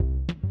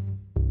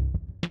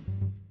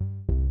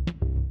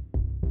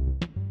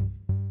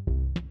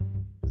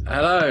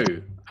Hello,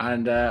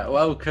 and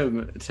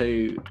welcome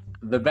to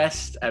the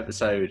best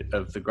episode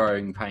of the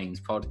Growing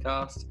Pains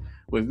podcast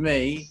with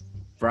me,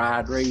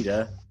 Brad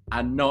Reader,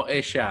 and not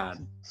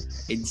Ishan.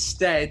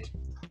 Instead,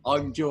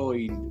 I'm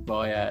joined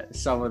by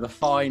some of the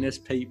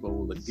finest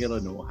people that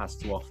Gillinor has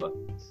to offer.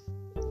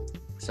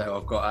 So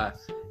I've got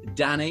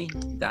Danny.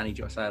 Danny, do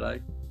you want to say hello?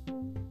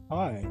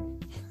 Hi.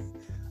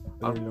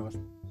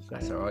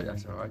 That's all right.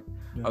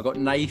 Yeah. I've got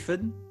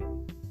Nathan.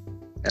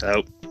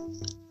 Hello.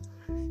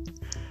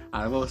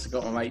 And I've also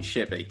got my mate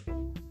Shibby.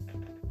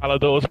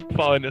 Alador's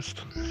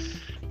finest.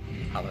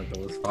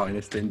 Alador's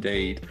finest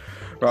indeed.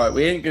 Right,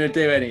 we ain't going to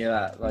do any of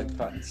that like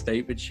fucking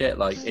stupid shit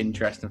like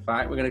interest and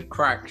fact. We're going to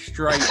crack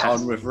straight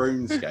on with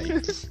RuneScape.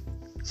 It's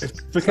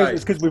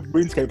because we're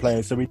RuneScape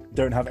players, so we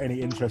don't have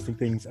any interesting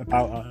things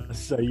about us.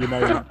 So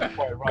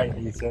quite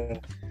rightly to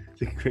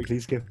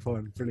quickly skip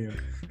on. Brilliant.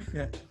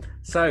 Yeah.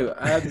 So,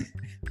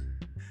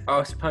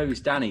 I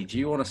suppose, Danny, do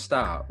you want to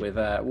start with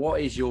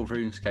what is your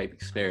RuneScape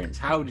experience?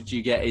 How did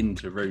you get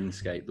into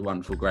RuneScape, the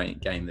wonderful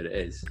great game that it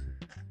is?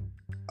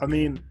 I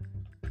mean,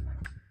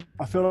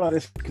 I feel like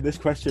this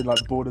question like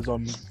borders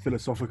on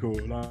philosophical.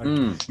 Like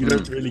you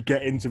don't really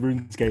get into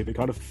RuneScape; it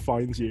kind of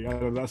finds you. I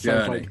don't know, that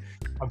sounds like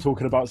I'm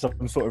talking about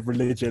some sort of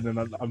religion, and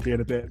I'm being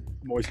a bit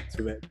moist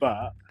with it.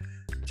 But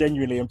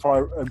genuinely, in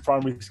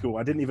primary school,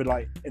 I didn't even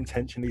like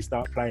intentionally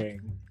start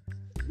playing.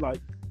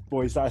 Like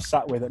boys that I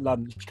sat with at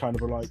lunch kind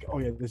of were like, oh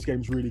yeah, this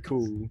game's really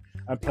cool.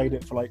 I played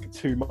it for like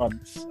 2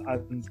 months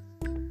and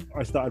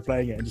I started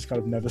playing it and just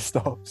kind of never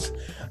stopped.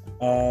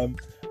 And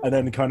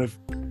then there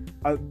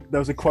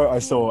was a quote I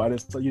saw and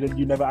it's like,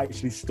 you never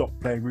actually stop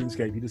playing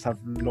RuneScape, you just have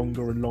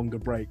longer and longer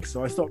breaks.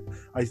 So I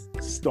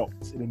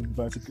stopped in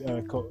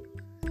inverted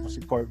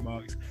quote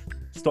marks,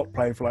 stopped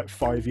playing for like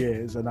 5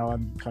 years and now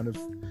I'm kind of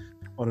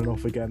on and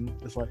off again.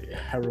 It's like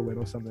heroin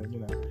or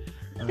something,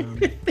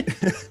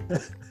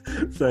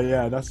 So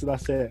yeah, that's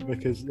it,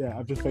 because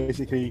I've just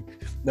basically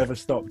never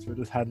stopped, but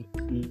just had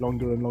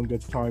longer and longer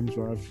times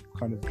where I've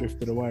kind of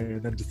drifted away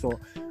and then just thought,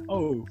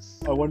 oh,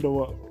 I wonder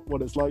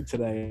what it's like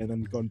today, and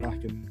then gone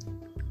back and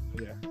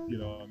what I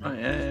mean. Oh,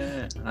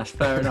 yeah. That's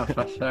fair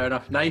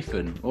enough.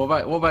 Nathan, what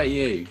about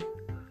you?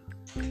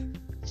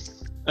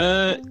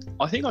 I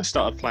think I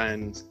started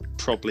playing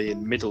probably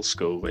in middle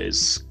school.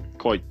 It's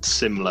quite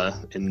similar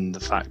in the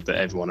fact that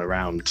everyone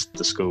around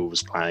the school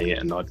was playing it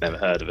and I'd never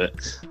heard of it.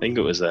 I think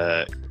it was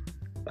I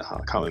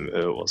can't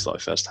remember who it was that I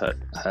first heard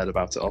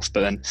about it off,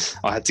 but then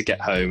I had to get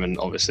home and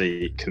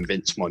obviously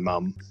convince my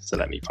mum to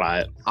let me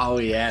play it. Oh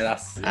yeah,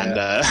 and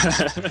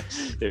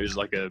it was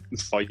like a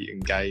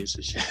fighting game,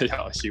 so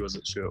she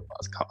wasn't sure.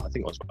 I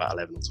think I was about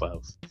 11 or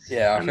 12.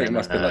 Yeah, I think it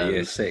must be like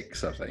year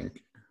 6, I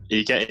think.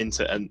 You get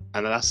into and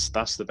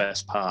that's the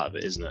best part of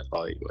it, isn't it?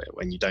 Like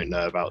when you don't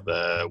know about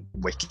the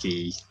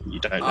wiki, you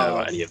don't know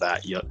about any of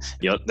that.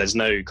 There's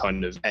no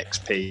kind of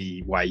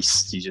XP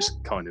waste. You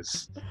just kind of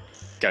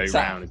go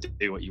around and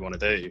do what you want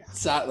to do.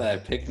 Sat there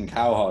picking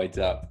cowhides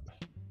up.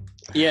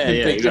 Yeah,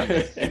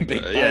 exactly.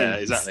 Yeah,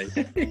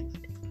 exactly.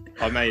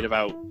 I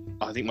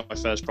think my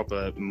first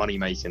proper money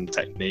making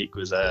technique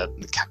was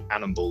the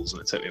cannonballs,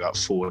 and it took me about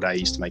 4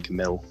 days to make a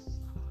mill.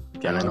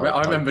 Yeah,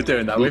 I remember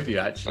doing that with you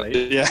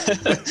actually. Yeah.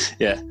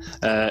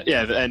 But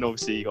then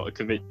obviously you got to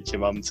convince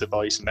your mum to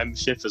buy some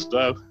membership as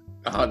well.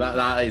 Oh,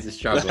 that is a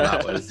struggle.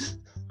 That was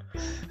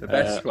the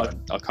best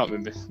one. I can't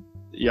remember.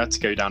 You had to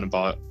go down and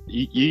buy.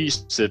 You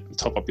used to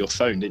top up your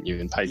phone, didn't you,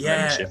 and pay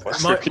for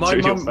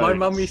membership? My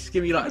mum used to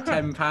give me like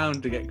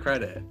 £10 to get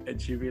credit, and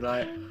she'd be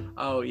like,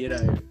 "Oh,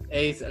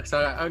 so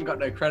I haven't got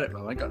no credit,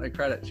 mum. I ain't got no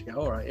credit." She'd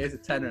go, "All right, here's a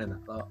tenner in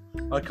that lot."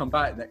 I'd come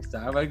back next day.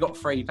 I've only got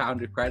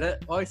 £3 of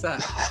credit. Why is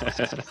that?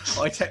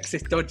 I text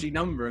this dodgy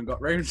number and got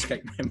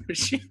RuneScape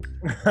membership.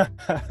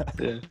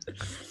 Yeah.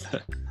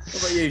 What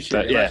about you,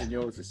 Shane? Imagine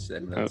yours is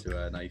similar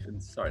to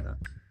Nathan's. Sorry, no.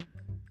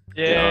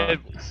 Yeah,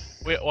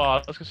 I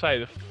was going to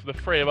say, the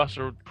three of us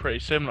are pretty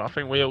similar. I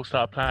think we all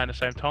started playing at the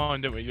same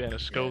time, didn't we? We went to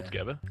school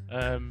together.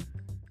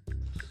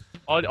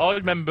 I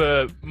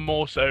remember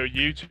more so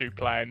you two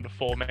playing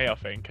before me, I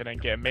think, and then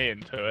getting me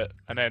into it.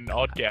 And then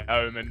I'd get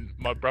home and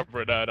my brother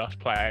had heard us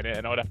playing it,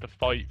 and I'd have to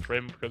fight for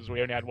him because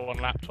we only had one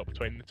laptop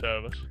between the two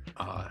of us.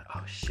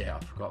 Oh shit, I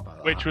forgot about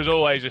that. Which was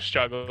always a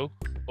struggle.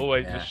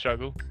 A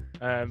struggle.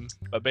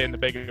 But being the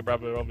bigger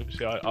brother,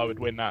 obviously, I would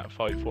win that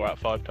fight 4 out of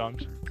 5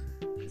 times.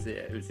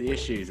 It was the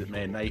issues that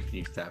me and Nathan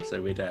used to have. So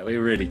we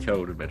were really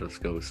cold in middle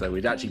school. So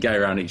we'd actually go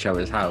around each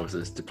other's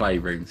houses to play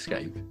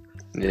RuneScape.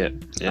 Yeah.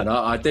 And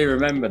I do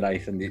remember,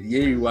 Nathan, that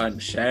you weren't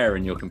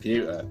sharing your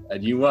computer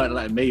and you weren't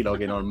letting me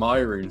log in on my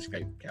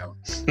RuneScape account.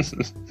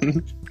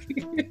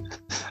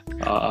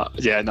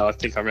 I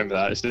think I remember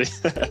that actually.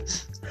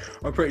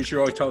 I'm pretty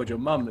sure I told your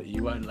mum that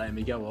you weren't letting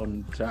me go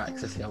on to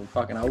access the old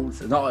fucking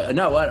old. No, it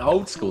weren't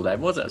old school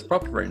then, was it? It was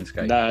proper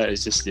RuneScape. No,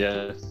 it's just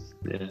yeah.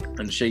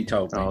 And she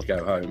told me to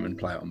go home and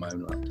play it on my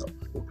own laptop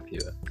or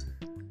computer.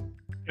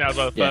 That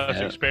was the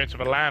first experience of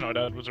a LAN I'd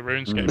had was a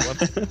RuneScape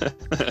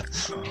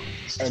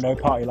one. No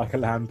party like a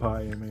LAN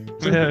party, I mean.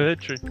 Yeah,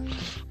 literally.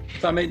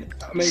 So I mean,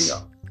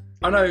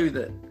 I know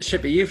that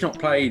Shippy, you've not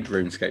played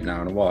RuneScape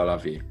now in a while,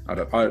 have you? I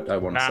don't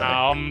want to say.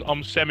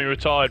 I'm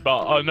semi-retired,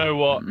 but I know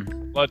what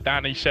like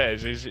Danny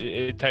says is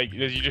you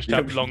just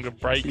have longer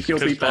breaks. You'll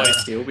be back.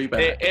 You'll be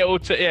back.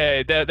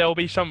 There'll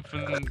be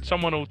something.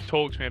 Someone will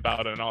talk to me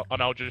about it,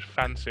 and I'll just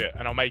fancy it,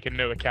 and I'll make a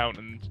new account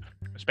and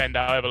spend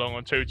however long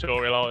on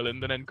Tutorial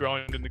Island, and then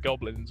grind in the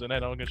goblins, and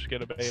then I'm just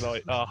gonna be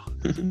like, I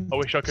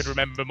wish I could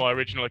remember my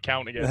original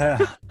account again.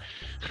 The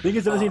thing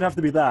is, it doesn't even have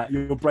to be that.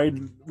 Your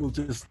brain will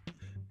just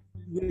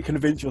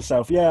convince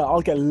yourself,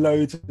 I'll get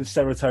loads of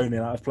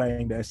serotonin out of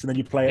playing this, and then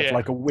you play it for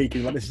like a week,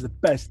 and you're like, this is the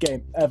best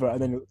game ever,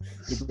 and then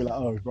you'll be like,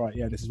 oh right,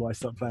 this is why I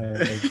stopped playing.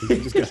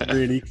 It just gets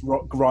really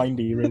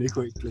grindy really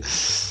quickly.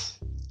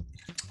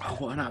 Oh,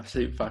 what an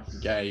absolute fucking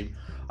game!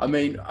 I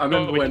mean, I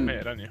remember when.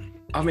 Don't you?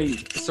 I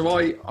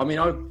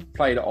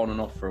played it on and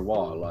off for a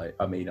while. Like,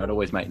 I mean, I'd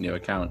always make new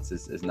accounts,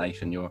 as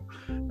Nathan, you're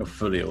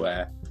fully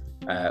aware.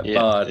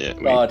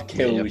 Bard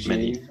kills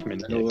you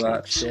and all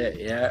that shit.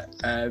 Yeah.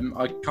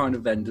 I kind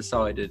of then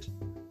decided,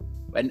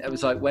 and it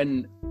was like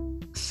when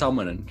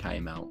Summoning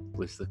came out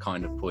was the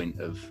kind of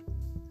point of,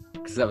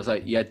 because that was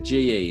like you had GE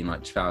in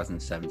like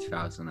 2007,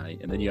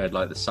 2008, and then you had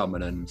like the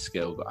Summoning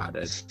skill got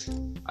added,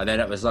 and then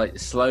it was like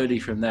slowly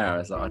from there. I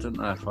was like, I don't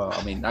know if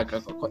that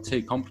got quite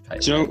too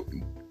complicated. Do you know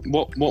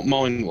what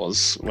mine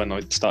was when I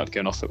started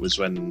going off? It was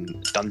when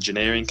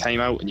Dungeoneering came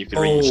out and you could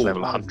reach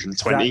level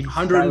 120.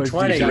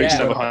 120, you can reach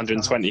level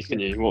 120, can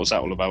you? What was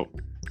that all about?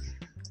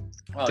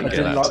 Well, Didn't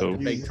get that at all.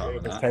 Big time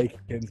it was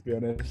taken, to be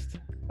honest.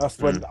 That's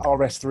when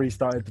RS3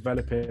 started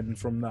developing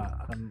from that,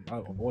 and I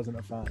wasn't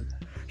a fan.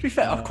 To be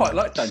fair, I quite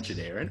like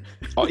Dungeoneering.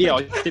 I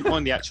didn't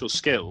mind the actual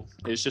skill.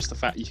 It was just the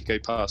fact you could go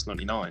past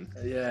 99.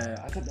 Yeah,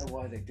 I don't know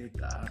why they did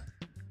that.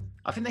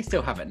 I think they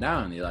still have it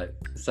now, and you're like,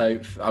 so.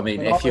 I mean,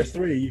 if you're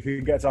 3, you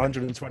can get to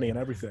 120 and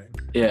everything.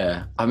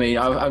 Yeah, I mean,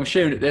 I'm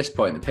assuming at this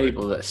point the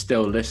people that are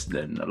still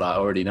listening are like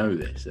already know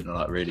this and are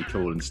like really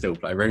cool and still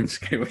play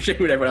RuneScape. I'm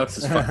assuming everyone else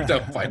is fucked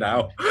up by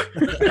now.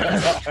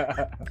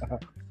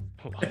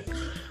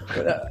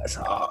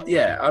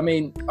 Yeah, I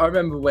mean, I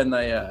remember when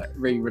they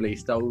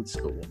re-released Old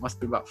School. It must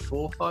have been about 4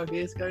 or 5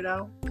 years ago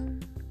now.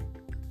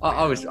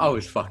 I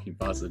was fucking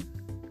buzzing.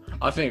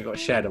 I think it got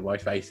shared on my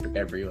Facebook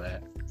everywhere.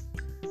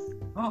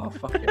 Oh,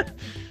 fuck it.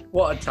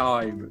 What a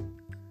time.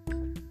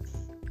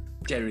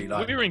 Generally,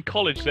 like... We were in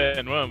college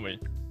then, weren't we?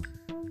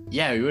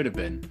 Yeah, we would have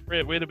been.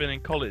 We'd have been in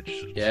college.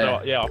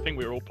 Yeah. So, I think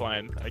we were all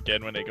playing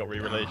again when it got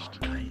re-released.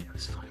 Oh, mate, it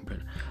was fucking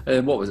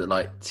brilliant. What was it,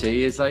 like 2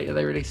 years later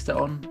they released it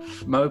on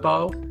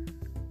mobile?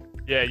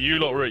 Yeah, you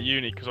lot were at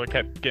uni because I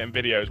kept getting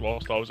videos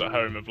whilst I was at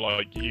home of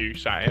like you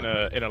sat in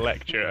a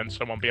lecture and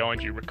someone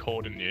behind you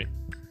recording you.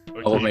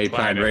 Or me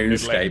playing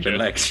RuneScape in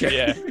lecture.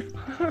 Yeah.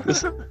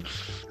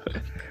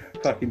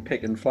 Fucking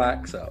picking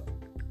flax up.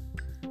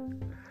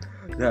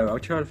 No,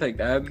 I'm trying to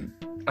think.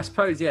 I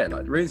suppose, like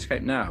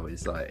RuneScape now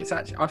is like, it's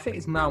actually, I think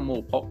it's now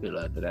more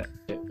popular than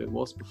it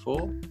was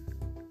before.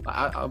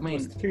 I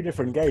mean, it's 2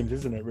 different games,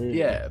 isn't it, really?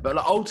 Yeah, but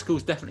like, Old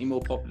School's definitely more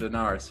popular than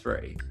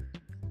RS3.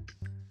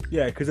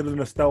 Yeah, because of the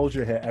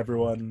nostalgia hit,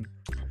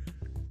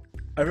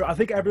 I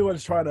think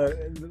everyone's trying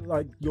to,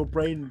 like, your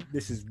brain,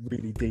 this is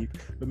really deep,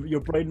 but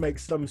your brain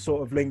makes some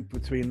sort of link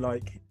between,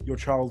 like, your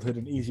childhood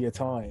and easier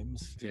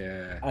times.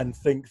 Yeah. And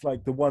thinks,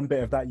 like, the one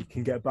bit of that you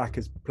can get back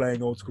is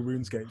playing Old School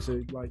RuneScape.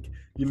 So, like,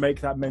 you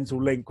make that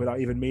mental link without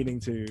even meaning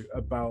to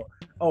about,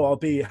 I'll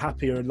be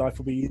happier and life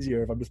will be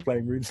easier if I'm just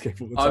playing RuneScape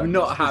all the time. I'm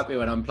not happy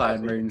when I'm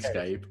playing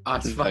RuneScape.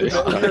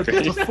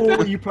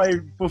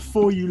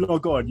 Before you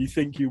log on, you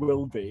think you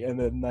will be, and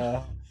then...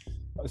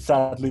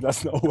 sadly,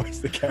 that's not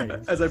always the case.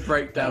 As I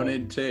break down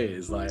in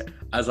tears, like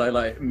as I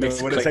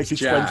misclick when it takes you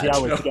 20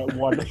 hours to get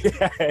one.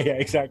 yeah,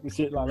 exactly,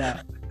 shit like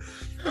that.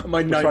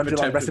 My ninth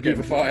attempt to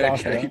get fire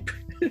cape.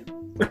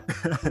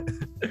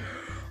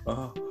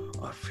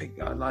 I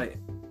think I like.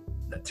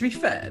 To be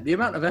fair, the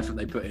amount of effort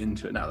they put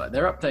into it now, like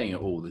they're updating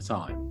it all the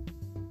time.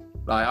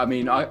 Like, I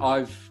mean,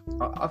 I've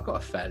got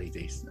a fairly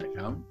decent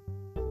account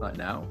right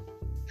now.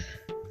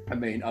 I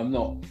mean, I'm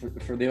not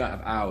for the amount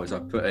of hours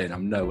I've put in.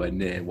 I'm nowhere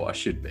near what I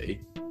should be.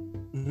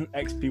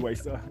 XP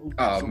waster.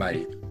 Oh,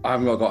 mate, I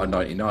haven't got a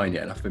 99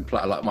 yet, and I've been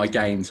playing. Like, my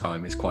game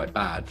time is quite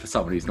bad for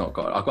someone who's not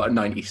got. I've got a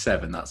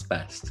 97. That's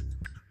best.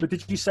 But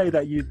did you say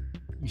that you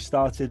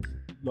started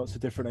lots of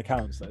different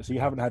accounts though? So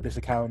you haven't had this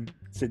account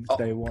since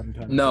day one?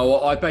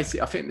 No, I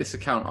think this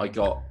account I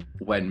got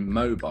when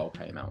mobile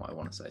came out. I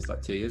want to say it's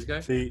like 2 years ago.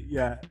 See,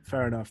 yeah,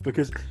 fair enough.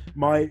 Because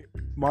my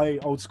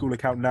Old School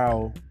account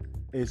now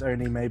is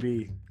only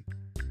maybe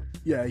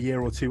a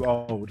year or 2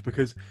 old,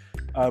 because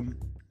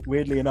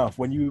weirdly enough,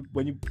 when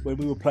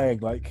we were playing,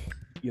 like,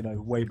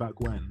 way back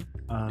when,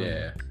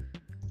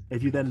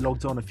 if you then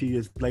logged on a few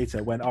years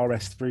later when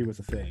RS3 was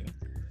a thing,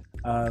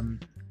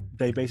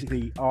 they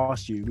basically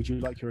asked you, would you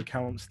like your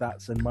account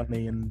stats and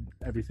money and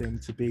everything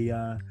to be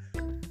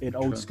in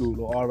Old School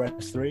or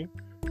RS3?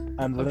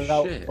 And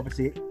without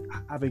obviously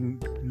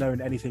having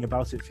known anything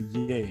about it for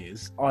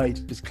years, I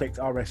just clicked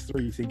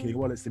RS3 thinking,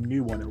 well, it's the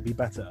new one, it'll be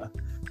better.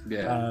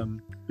 Yeah.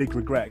 Big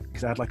regret,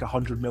 because I had like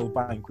 100 mil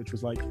bank, which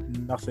was like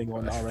nothing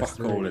on RS3. Fuck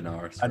all in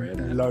RS3,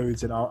 and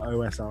loads in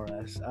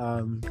OSRS.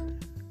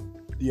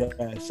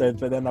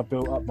 But then I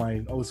built up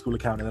my old school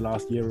account in the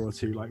last year or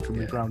two, like from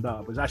the ground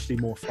up. It was actually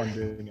more fun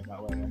doing it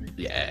that way. I mean,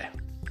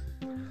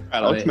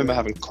 And I remember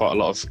having quite a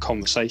lot of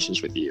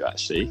conversations with you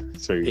actually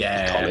through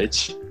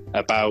college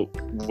about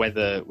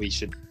whether we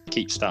should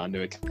keep starting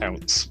new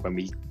accounts when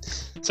we.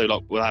 So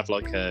like we'll have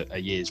like a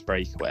year's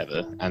break or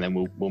whatever, and then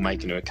we'll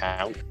make a new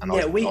account. And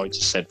I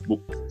just said, well,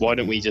 why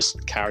don't we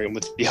just carry on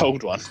with the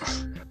old one?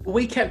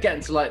 We kept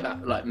getting to like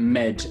that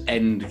med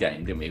end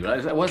game, didn't we?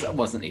 It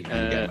wasn't even.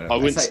 I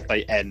wouldn't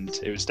say end.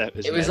 It was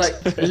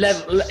like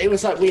level. It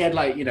was like we had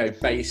like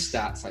base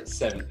stats like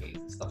 70s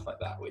and stuff like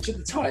that, which at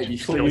the time you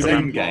thought was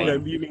end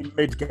game. You mean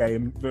mid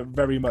game, but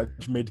very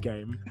much mid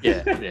game.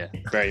 Yeah,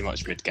 very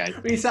much mid game.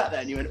 We sat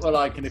there and you went, well,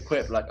 I can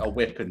equip like a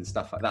whip and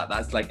stuff like that.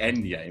 That's like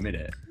end game, isn't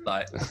it?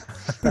 Like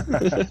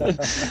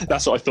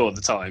that's what I thought at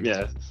the time.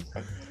 Yeah.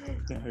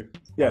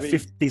 Yeah,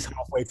 50s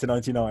halfway to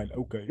 99.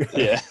 Okay.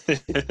 Yeah.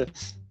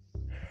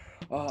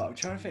 I'm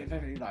trying to think of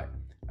anything like.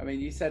 I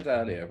mean, you said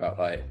earlier about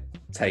like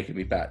taking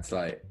me back to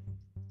like.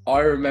 I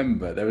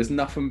remember there was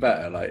nothing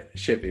better like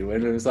Shippy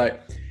when it was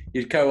like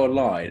you'd go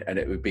online and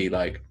it would be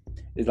like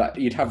it's like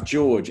you'd have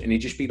George and he'd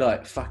just be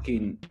like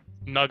fucking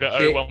Nugget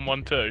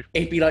 0112.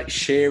 He'd be like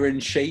shearing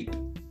sheep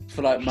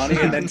for like money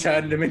and then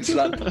turning them into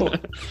like.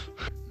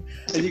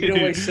 And you could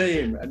always see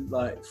him, and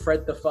like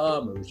Fred the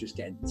farmer was just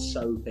getting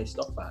so pissed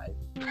off at him.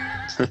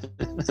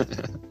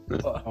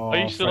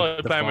 I used to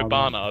like playing with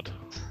Barnard,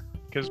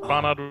 because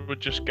Barnard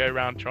would just go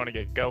around trying to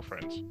get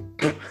girlfriends.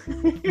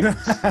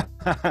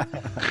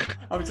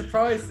 I'm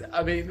surprised.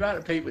 I mean, the amount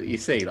of people that you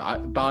see,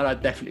 like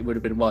Barnard definitely would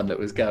have been one that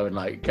was going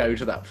like go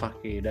to that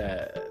fucking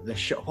the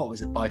shop. What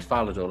was it by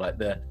Falador? Like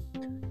the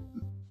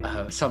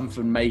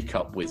something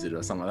makeup wizard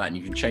or something like that, and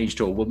you can change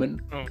to a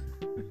woman. Oh.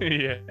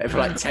 Yeah. For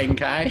like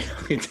 10k, I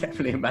can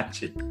definitely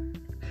imagine.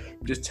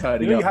 Just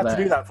turning you up had there.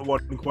 to do that for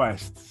one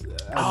quest.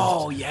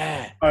 Oh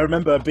yeah. I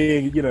remember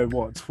being,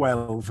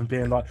 12 and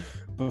being like,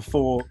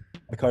 before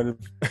I kind of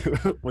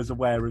was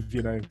aware of,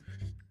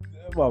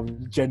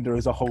 gender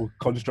as a whole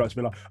construct,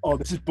 being like, oh,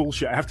 this is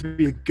bullshit. I have to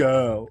be a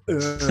girl,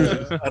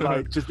 and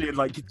like just being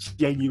like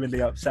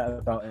genuinely upset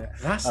about it.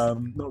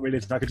 Not really.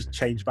 I could just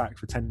change back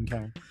for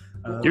 10k.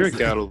 You're a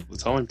girl all the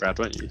time, Brad,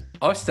 weren't you?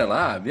 I still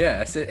am.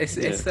 Yeah, it's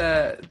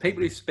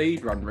people who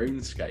speedrun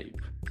RuneScape.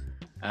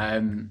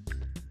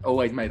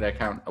 Always make their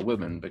account a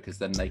woman because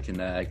then they can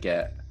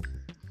get.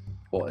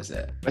 What is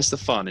it? Where's the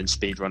fun in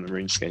speedrunning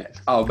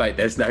RuneScape? Oh, mate,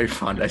 there's no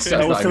fun. There's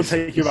it will still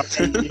take you about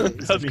 10 years.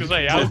 I was going to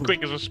say, how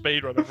quick is a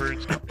speedrun of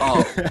RuneScape?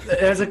 Oh,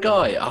 there's a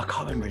guy, I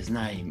can't remember his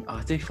name.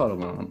 I do follow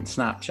him on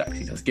Snapchat because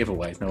he does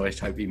giveaways and I always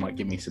hope he might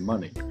give me some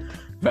money.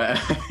 But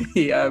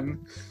he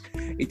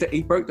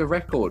broke the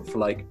record for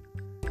like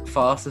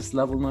fastest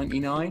level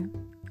 99.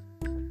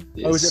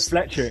 Oh, is it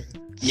Fletcher?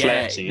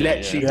 Yeah,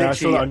 literally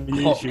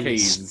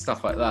hotkeys and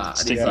stuff like that.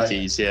 Sticky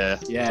keys, yeah.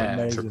 Yeah.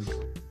 Amazing.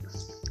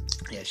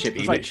 Yeah,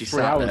 Shippy like literally 3 sat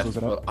hours, there.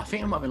 wasn't it? I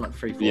think it might have been like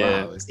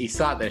 3-4 hours. He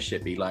sat there,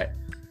 Shippy, like,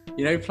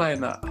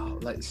 playing that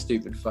like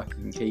stupid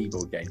fucking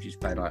keyboard games. He's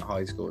playing like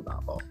high school and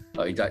that lot.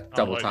 Like he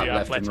double tap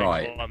left and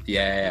right.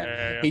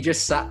 Yeah. He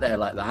just sat there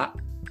like that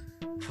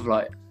for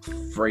like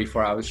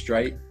 3-4 hours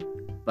straight,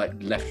 like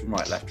left and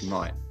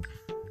right.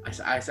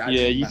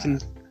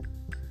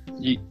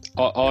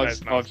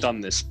 I've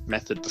done this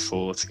method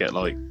before to get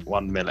like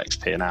 1 mil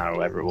XP an hour,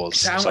 whatever it was.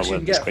 So I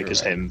wasn't as quick as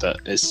him, but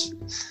it's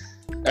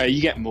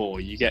you get more.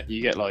 You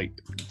get like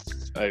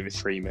over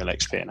 3 mil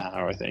XP an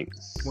hour, I think.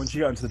 Once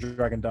you go into the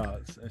Dragon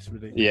Darts, it's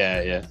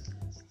ridiculous. Yeah.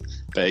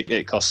 But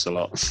it costs a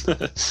lot.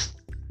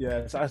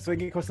 Yeah, so I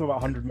think it costs them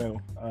about 100 mil,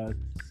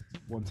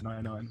 1 to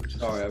 99. Which is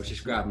Sorry, I was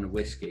just grabbing a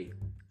whiskey.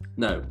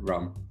 No,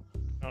 rum.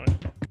 Oh.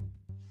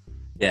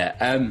 Yeah.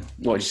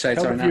 What did you say?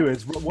 Tell the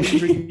viewers, what are you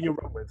drinking your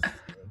rum with?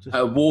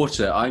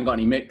 Water. I ain't got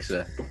any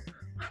mixer.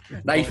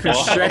 Nathan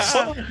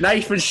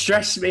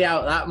stressed me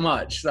out that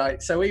much.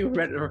 Like, so we were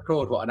meant to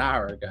record an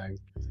hour ago.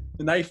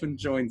 And Nathan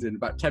joins in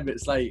about 10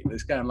 minutes late. And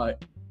it's going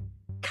like,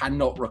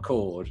 cannot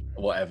record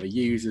or whatever.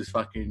 Uses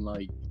fucking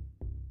like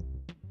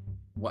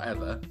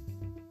whatever.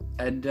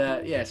 And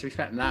so we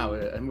spent an hour,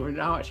 and we're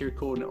now actually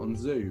recording it on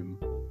Zoom.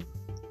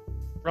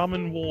 Rum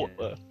and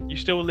water. You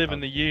still live in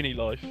the uni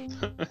life,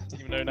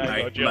 even though now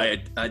you've got a job.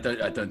 Mate, I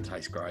don't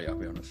taste great. I'll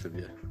be honest with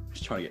you. I'm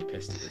just trying to get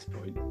pissed at this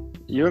point.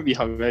 You won't be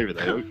hungover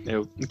though.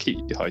 It'll keep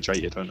you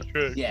hydrated, won't it?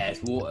 True. Yeah,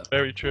 it's water.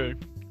 Very true.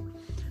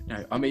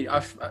 No, I mean,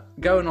 I've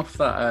going off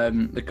that.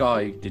 The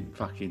guy did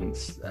fucking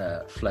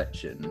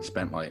Fletcher and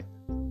spent like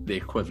the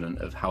equivalent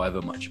of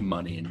however much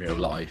money in real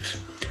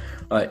life.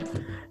 Like,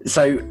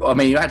 so I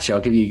mean, actually,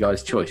 I'll give you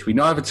guys a choice. We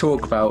neither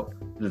talk about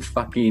the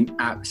fucking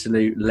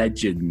absolute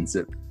legends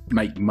that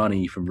make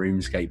money from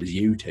RuneScape as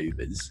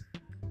YouTubers,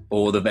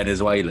 or the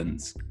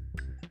Venezuelans.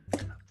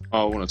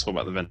 I want to talk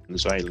about the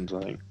Venezuelans,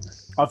 I think.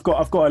 I've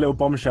got a little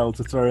bombshell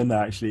to throw in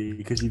there actually,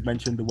 because you've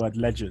mentioned the word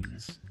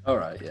legends. All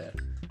right, yeah.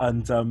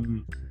 And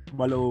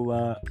my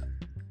little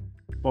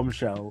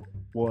bombshell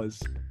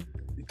was,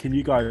 can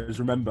you guys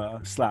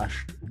remember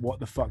 / what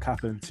the fuck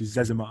happened to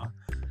Zezima?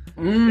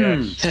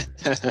 Yes.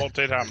 What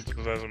did happen to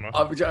Zezima?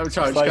 I'm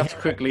sorry, I just have to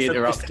quickly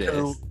interrupt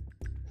this.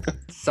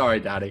 Sorry,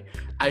 Daddy.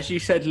 As you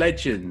said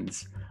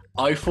legends,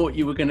 I thought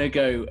you were going to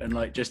go and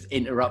like just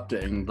interrupt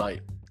it and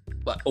like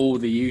all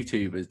the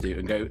YouTubers do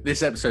and go,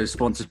 this episode is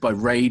sponsored by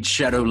Raid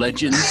Shadow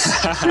Legends.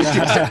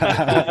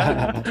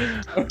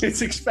 I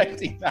was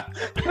expecting that.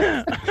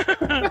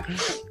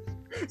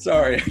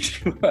 Sorry.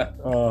 That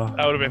would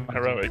have been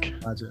heroic.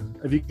 Imagine.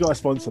 If you got a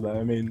sponsor though,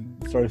 I mean,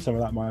 throw some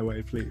of that my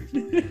way, please.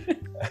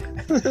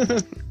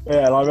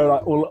 Yeah, and I remember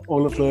like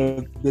all of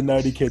the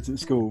nerdy kids at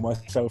school,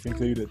 myself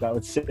included, that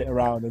would sit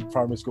around in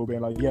primary school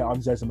being like, yeah,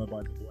 I'm Zezima,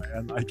 by the way.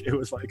 And like it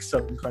was like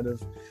some kind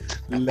of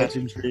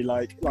legendary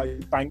like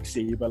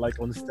Banksy, but like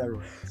on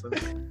steroids. So.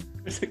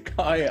 There's a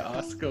guy at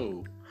our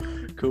school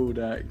called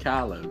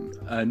Callum,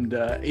 and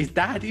his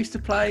dad used to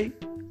play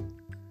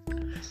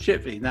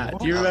Shippy. Nat,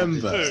 do you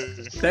remember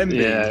them?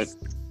 Yeah.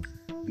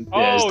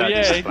 Oh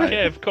yeah,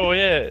 Kev, cool,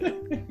 yeah.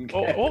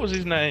 What was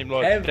his name?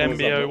 Like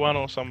Dembio one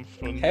or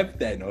something.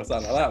 Hevden or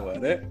something like that,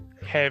 wasn't it?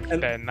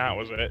 Hevden, that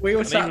was it. We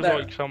all sat he was there,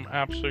 like some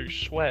absolute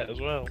sweat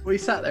as well. We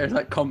sat there at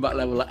like combat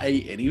level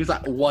 8, and he was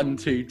like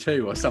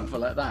 1-2-2 or something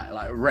like that,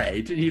 like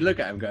red. And you look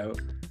at him and go.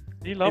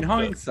 He loved In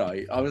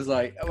hindsight, I was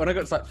like, when I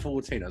got to like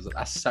 14, I was like,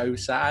 that's so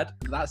sad.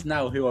 That's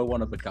now who I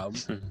want to become.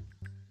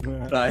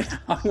 Like,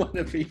 I want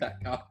to be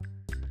that guy.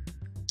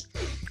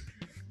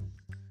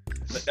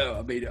 But no,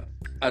 I mean,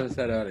 as I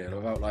said earlier,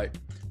 about like,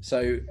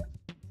 so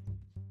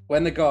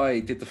when the guy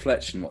did the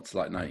fletching, to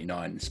like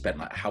 99 and spent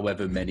like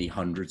however many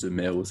hundreds of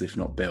mils, if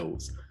not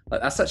bills,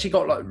 like that's actually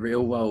got like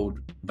real world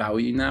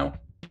value now.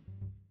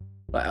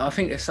 Like, I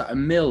think it's like a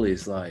mil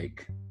is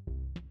like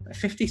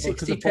 50,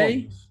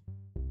 60p.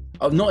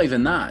 Oh, not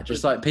even that.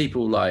 Just like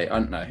people like, I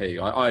don't know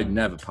who. I'd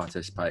never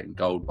participate in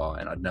gold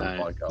buying. I'd never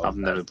buy gold. I've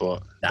never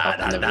bought.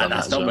 Nah,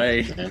 that's not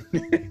me. Yeah.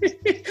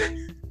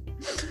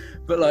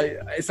 But like,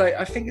 it's like,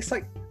 I think it's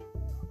like,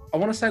 I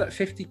want to say like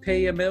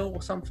 50p a mil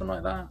or something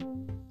like that.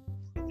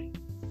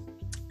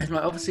 And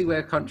like, obviously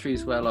we're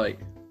countries where like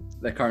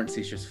their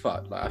currency's just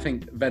fucked. Like I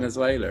think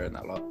Venezuela and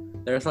that lot,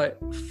 there's like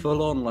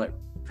full on like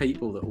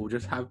people that will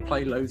just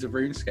play loads of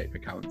RuneScape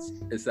accounts.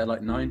 Is there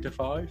like 9 to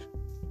 5?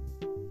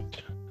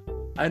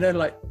 I know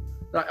like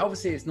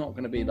obviously it's not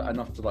going to be like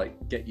enough to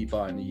like get you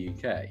by in the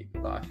UK.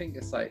 But I think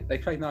it's like they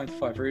play 9 to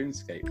 5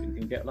 RuneScape and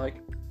can get like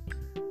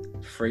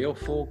 3 or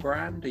 4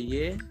 grand a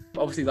year.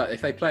 But obviously, like if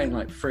they play in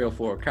like 3 or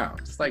 4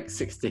 accounts, it's like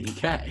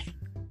 16k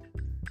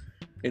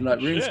in like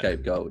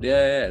RuneScape gold.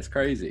 Yeah, it's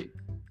crazy.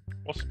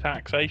 What's the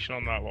taxation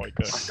on that like?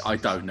 I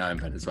don't know in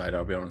Venezuela.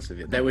 I'll be honest with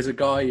you. There was a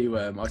guy who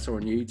I saw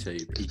on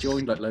YouTube. He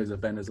joined like loads of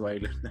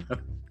Venezuelan.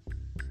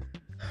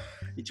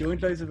 He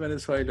joined loads of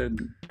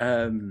Venezuelan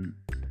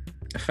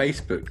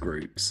Facebook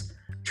groups,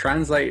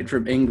 translated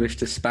from English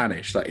to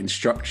Spanish, like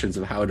instructions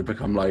of how to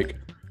become like.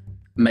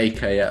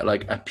 Make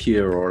a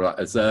pure or like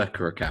a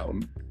Zerka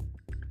account,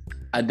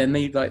 and then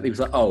he was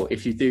like, oh,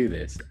 if you do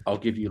this, I'll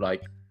give you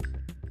like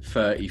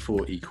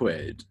 30-40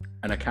 quid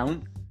an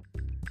account.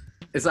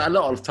 It's like a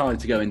lot of time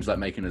to go into like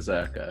making a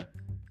Zerka,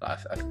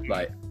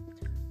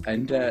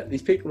 and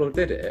these people all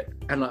did it,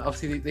 and like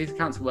obviously these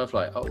accounts are worth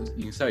like, oh,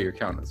 you can sell your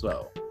account as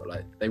well, but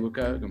like they were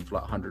going for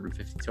like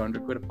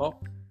 150-200 quid a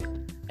pop,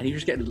 and you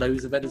just get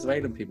loads of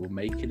Venezuelan people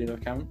making new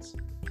accounts.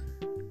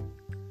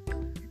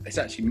 It's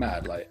actually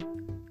mad, like.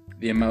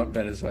 The amount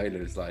Venezuela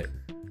is like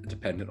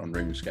dependent on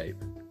RuneScape.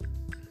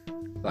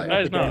 Like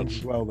that is games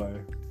as well, though.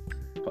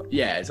 But,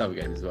 yeah, it's other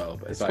games as well.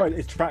 But it's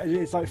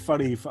like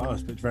funny for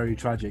us, but it's very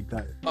tragic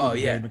that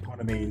game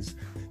economies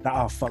that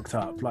are fucked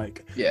up.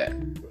 Like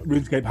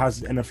RuneScape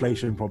has an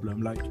inflation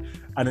problem, like,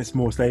 and it's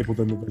more stable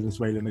than the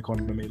Venezuelan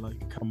economy.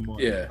 Like, come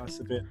on, that's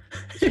a bit.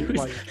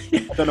 Like,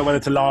 I don't know whether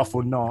to laugh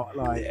or not.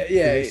 Like,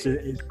 it's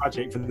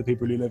tragic for the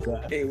people who live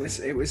there. It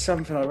was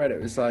something I read. It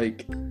was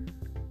like.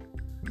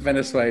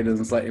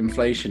 Venezuelans like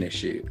inflation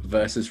issue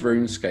versus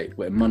RuneScape,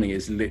 where money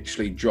is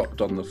literally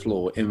dropped on the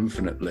floor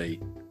infinitely.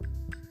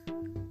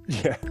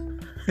 Yeah,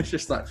 it's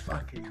just like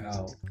fucking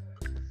hell.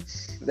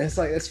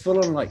 There's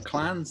full on like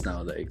clans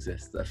now that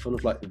exist. They're full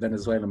of like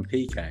Venezuelan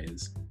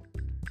PKs.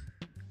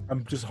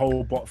 And just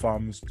whole bot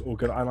farms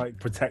and like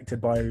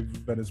protected by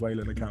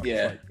Venezuelan accounts.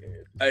 Yeah,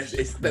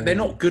 they're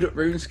not good at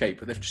RuneScape,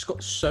 but they've just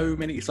got so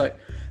many. It's like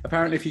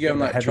apparently if you go and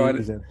like try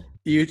to.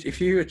 If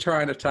you were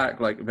trying to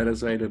attack like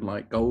Venezuelan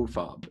like gold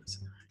farmers,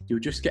 you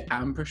would just get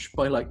ambushed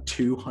by like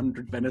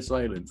 200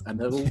 Venezuelans, and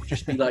they'll all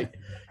just be like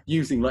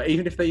using like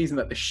even if they're using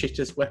like the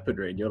shittest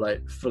weaponry and you're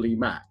like fully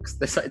maxed,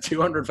 there's like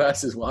 200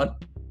 versus 1.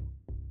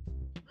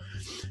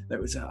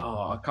 There's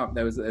a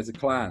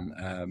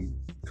clan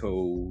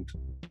called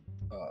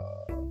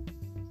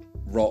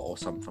Rot or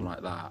something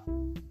like that.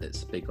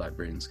 It's big like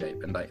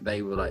RuneScape, and like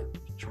they were like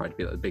trying to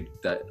be like big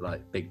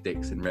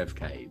dicks in Rev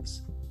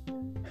caves.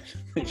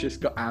 They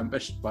just got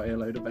ambushed by a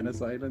load of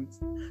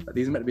Venezuelans. Like,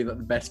 these are meant to be like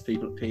the best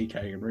people at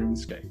PK in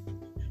RuneScape.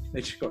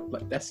 They just got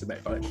like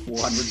decimated by like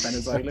 400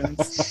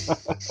 Venezuelans.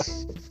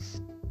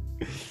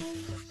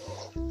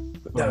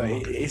 No,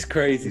 it's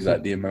crazy,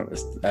 like the amount of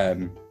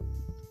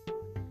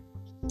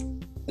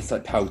it's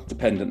like how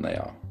dependent they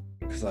are.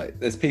 Because like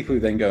there's people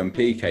who then go and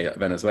PK like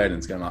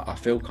Venezuelans going like, I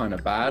feel kind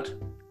of bad.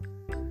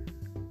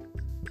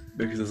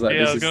 Because it's like,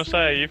 yeah, I was gonna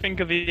say, you think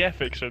of the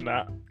ethics in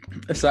that.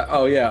 It's like,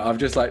 oh yeah, I've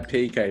just like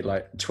PK'd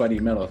like 20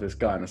 mil off this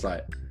guy, and it's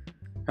like,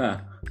 huh,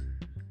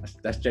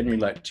 that's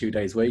genuinely like 2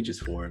 days' wages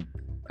for him.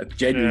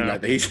 Genuinely,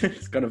 like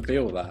he's gonna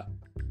feel that.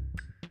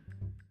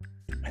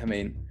 I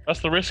mean,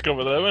 that's the risk of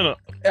it, though, isn't it?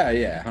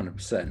 Yeah,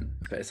 100%.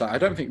 But it's like I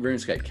don't think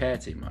RuneScape care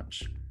too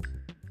much,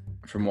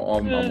 from what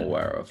I'm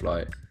aware of.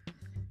 Like,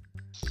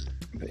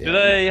 but yeah, do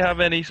they have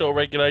any sort of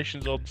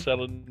regulations on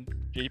selling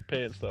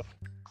GP and stuff?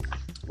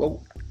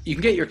 Well, you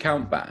can get your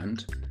account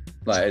banned.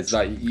 Like, it's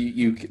like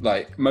you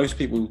like most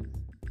people,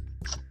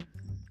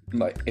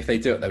 like if they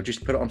do it, they'll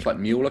just put it onto like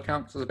mule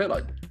accounts. It's a bit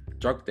like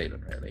drug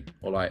dealing, really,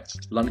 or like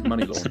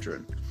money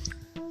laundering.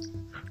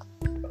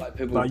 Like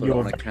people like put it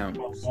on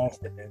accounts.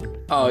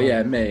 Oh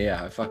yeah, me,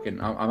 yeah.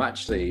 I'm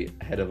actually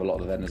head of a lot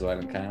of the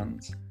Venezuelan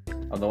accounts.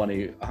 I'm the one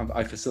who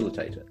I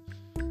facilitate it.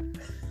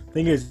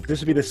 Thing is, this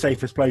would be the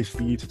safest place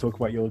for you to talk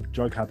about your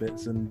drug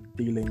habits and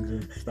dealings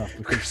and stuff,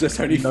 because there's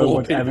only no 4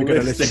 one's people ever going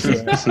to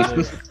listening. listen to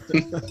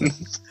it.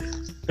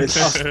 It's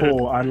us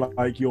 4 and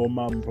like your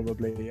mum,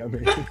 probably. I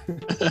mean,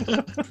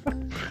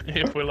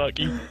 if we're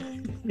lucky.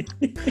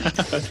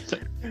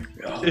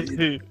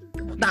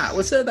 Nah,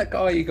 was there that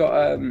guy you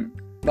got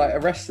like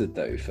arrested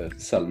though for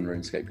selling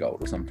RuneScape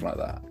gold or something like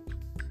that?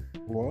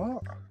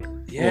 what?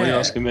 Yeah. What are you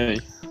asking me?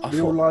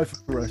 Real life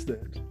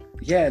arrested?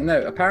 Yeah,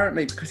 no,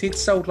 apparently because he'd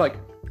sold like,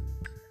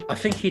 I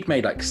think he'd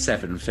made like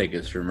 7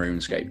 figures from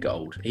RuneScape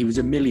gold. He was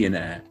a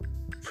millionaire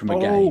from a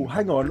game. Oh,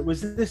 hang on.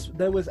 Was this?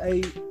 There was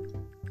a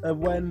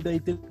when they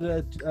did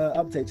the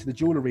update to the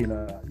Jewel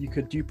Arena, you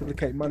could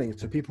duplicate money.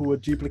 So people were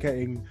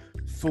duplicating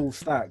full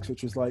stacks,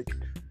 which was like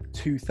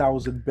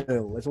 2,000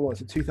 bill. It's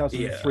what? It's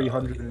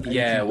 2,300.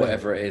 Yeah,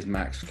 whatever it is,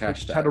 max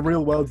cash. Had a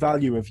real world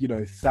value of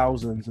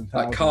thousands and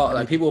thousands.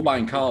 Like people were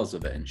buying cars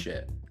with it and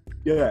shit.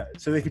 Yeah,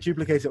 so they could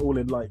duplicate it all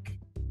in like,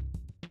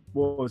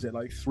 what was it,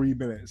 like 3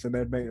 minutes, and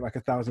they'd make like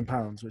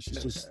 £1,000, which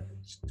is just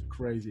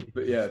crazy.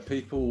 But yeah,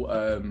 people.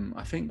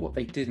 I think what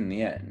they did in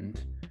the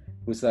end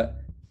was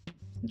that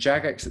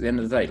Jagex at the end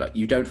of the day, like,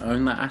 you don't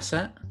own that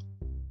asset,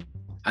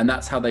 and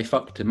that's how they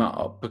fucked him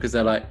up, because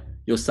they're like,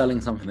 you're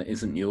selling something that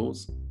isn't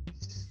yours.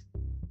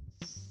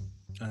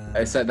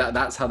 So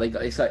that's how they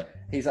got. It's like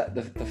he's like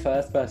the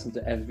first person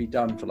to ever be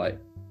done for like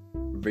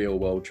real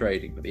world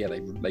trading. But yeah,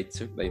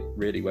 they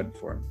really went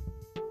for him.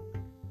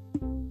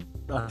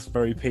 That's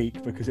very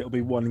peak, because it'll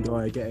be one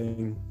guy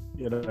getting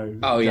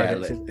Oh yeah,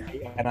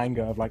 an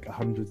anger of like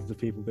hundreds of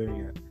people doing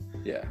it.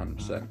 Yeah,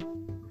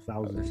 100%.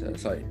 Thousands.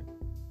 It's like,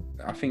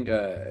 I think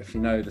if you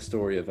know the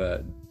story of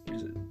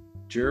is it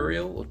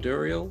Duriel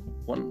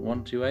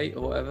 128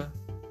 or whatever,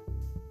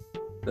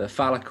 the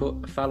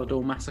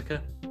Falador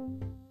massacre.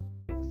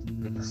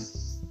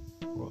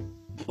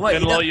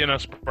 Enlighten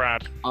us,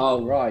 Brad.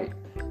 Oh right,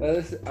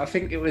 I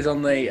think it was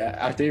on the.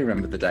 I do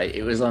remember the date.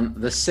 It was on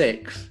the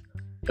 6th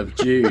of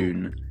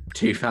June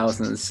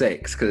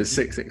 2006, because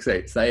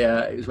 666.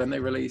 It was when they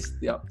released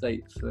the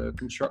update for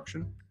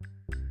construction,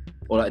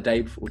 or like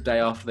day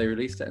after they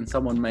released it, and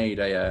someone made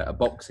a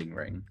boxing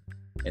ring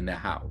in their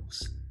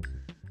house,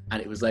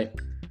 and it was like,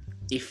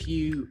 if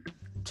you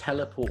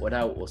teleported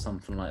out or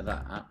something like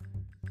that,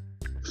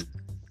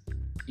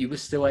 you were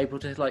still able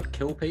to like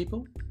kill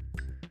people.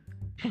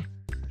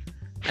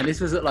 And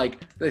this was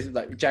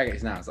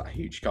Jagex now is like a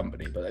huge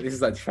company, but this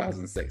is like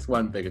 2006,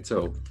 weren't big at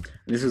all. And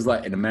this was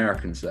like an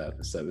American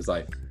service, so it was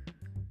like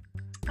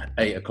at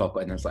 8 o'clock,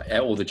 and it was like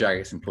all the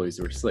Jagex employees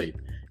were asleep.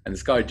 And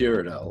this guy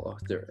Duradel, I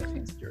think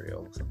it's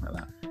Duriel or something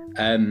like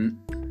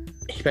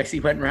that. He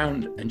basically went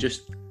around and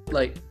just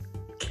like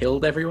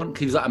killed everyone.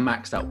 He was like a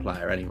maxed out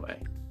player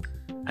anyway,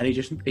 and he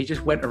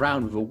just went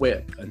around with a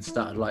whip and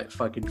started like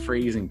fucking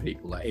freezing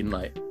people, like in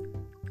like,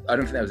 I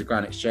don't think there was a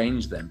Grand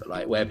Exchange then, but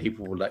like where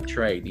people would like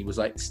trade. He was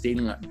like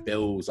stealing like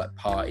bills, like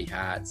party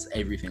hats,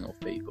 everything off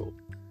people.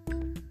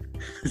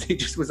 He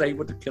just was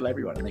able to kill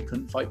everyone, and they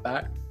couldn't fight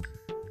back.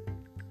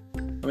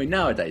 I mean,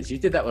 nowadays you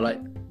did that with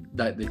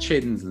like the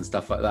chins and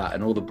stuff like that,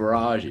 and all the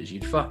barrages,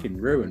 you'd fucking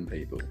ruin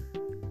people.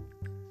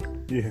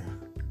 Yeah.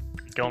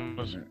 Gone.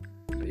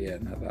 But yeah,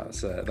 no,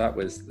 that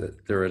was the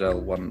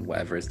Duradel one,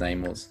 whatever his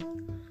name was.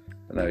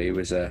 No, he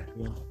was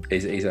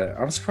he's a.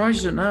 I'm surprised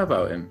you didn't know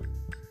about him.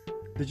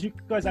 Did you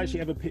guys actually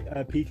ever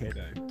PK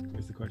though?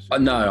 Is the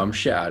question. No, I'm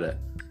shit at it.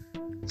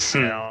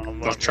 Yeah,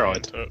 I've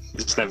tried.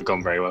 It's never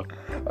gone very well.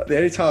 The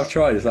only time I've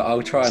tried is that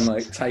I'll try and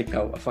like take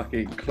out a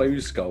fucking clue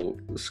scroll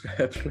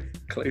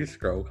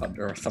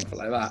hunter or something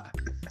like that.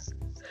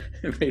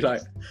 It'd be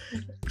like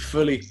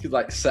fully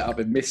like set up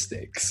in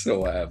mystics or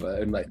whatever,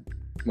 and like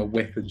my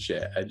whip and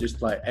shit, and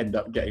just like end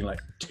up getting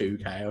like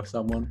 2k or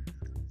someone.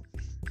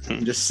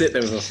 And just sit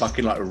there with a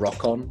fucking like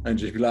rock on and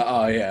just be like,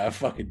 oh yeah, I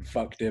fucking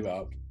fucked him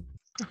up.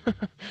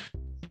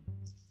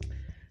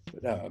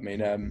 No, I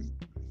mean,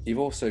 you've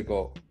also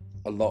got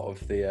a lot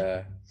of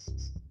the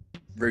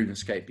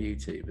RuneScape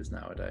YouTubers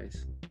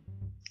nowadays,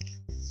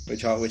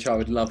 which I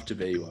would love to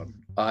be one.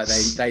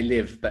 They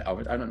live. I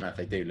don't know if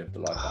they do live the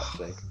life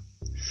actually.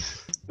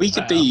 We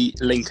could be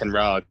Lincoln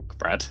Rag,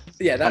 Brad.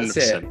 Yeah, that's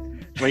 100%.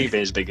 it. We could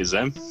be as big as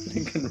them.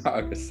 Lincoln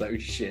Rag are so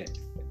shit.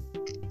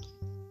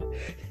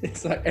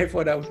 It's like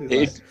everyone else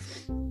is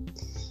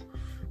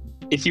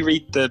if you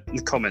read the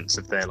comments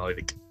of their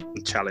like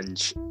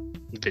challenge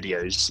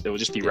videos, it will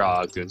just be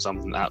Rag doing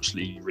something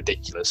absolutely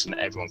ridiculous, and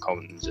everyone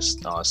commenting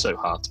just, "Oh, it's so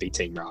hard to be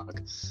Team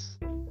Rag."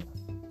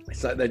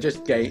 It's like they're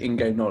just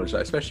in-game knowledge,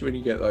 like, especially when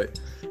you get like.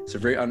 So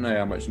I don't know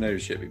how much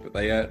knows Shippy, but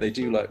they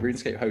do like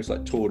RuneScape hosts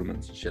like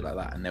tournaments and shit like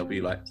that, and they'll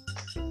be like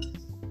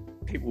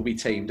people will be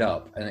teamed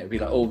up, and it'll be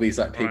like all these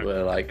like people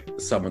are like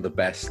some of the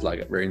best like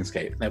at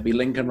RuneScape. They'll be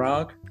Lincoln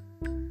Rag,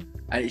 and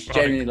it's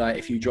generally like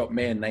if you drop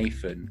me and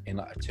Nathan in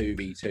like a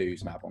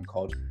 2v2s map on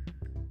COD,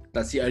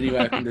 that's the only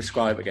way I can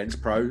describe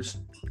against pros.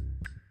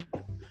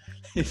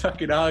 You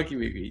fucking argue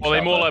with each other. Well,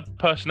 they're more like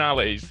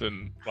personalities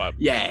than like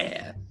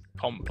yeah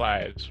comp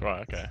players,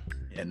 right? Okay.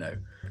 Yeah, no,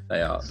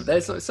 they are. But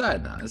there's like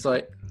saying that it's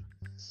like.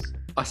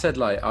 I said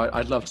like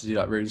I'd love to do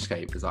like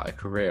RuneScape as like a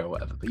career or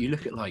whatever, but you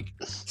look at like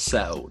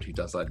Settled, who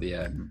does like the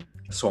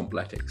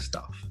Swampletics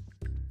stuff.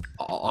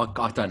 I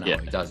don't know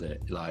how he does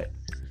it. Like,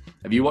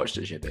 have you watched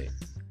it, Shippy?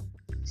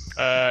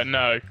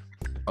 No.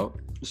 Oh,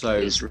 so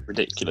it's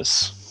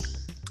ridiculous.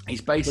 He's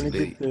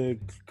basically the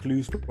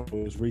clue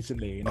scrolls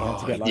recently, and I had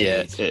to get like,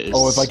 it is.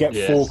 if I get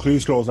 4 clue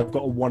scrolls, I've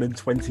got a 1 in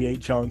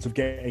 28 chance of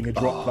getting a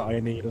drop that I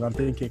need. And I'm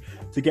thinking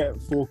to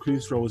get 4 clue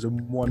scrolls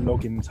in 1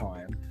 login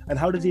time. And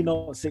how does he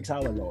not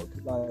 6-hour log?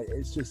 Like,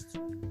 it's just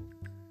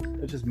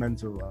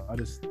mental. I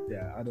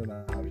don't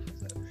know how he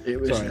does it. It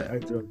was,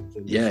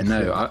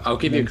 Sorry, I'll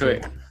give you a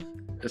quick.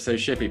 So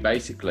Shippy,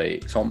 basically,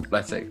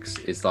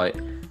 Swampletics is like.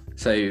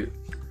 So,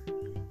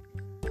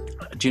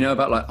 do you know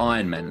about like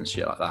Iron Men and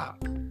shit like that?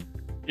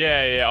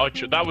 Yeah.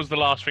 That was the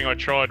last thing I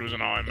tried was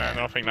an Iron Man.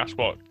 And I think that's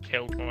what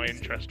killed my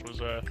interest.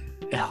 Was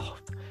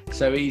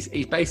So he's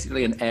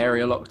basically an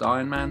area locked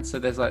Iron Man. So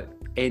there's like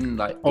in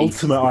like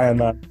Ultimate Iron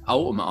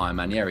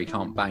Man. Yeah, he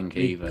can't bank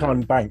either. He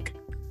can't bank.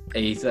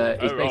 He's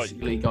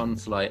basically gone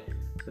to like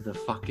the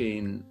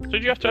fucking. So do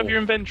you have to have your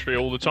inventory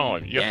all the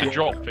time? You have to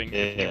drop things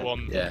if you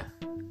want. Yeah.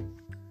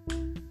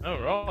 Oh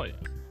right.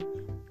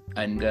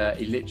 And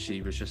he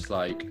literally was just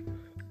like,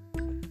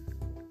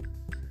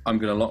 I'm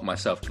gonna lock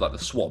myself to like the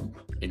swamp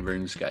in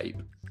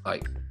RuneScape,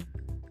 like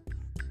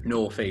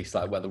northeast,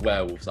 like where the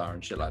werewolves are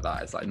and shit like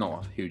that. It's like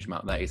not a huge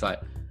amount there. He's like,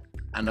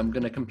 and I'm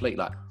gonna complete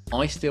like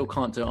I still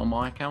can't do it on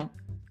my account.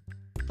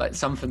 Like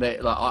something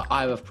that like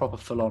I have a proper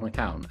full-on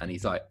account, and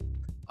he's like,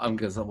 I'm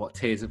gonna not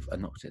Tears of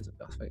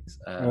Justice.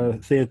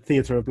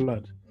 Theatre of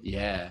Blood.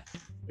 Yeah,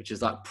 which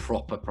is like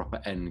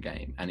proper end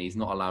game, and he's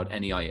not allowed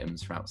any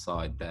items from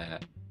outside there.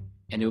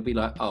 And he'll be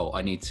like, oh,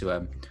 I need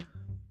to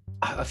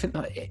I think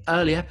that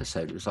early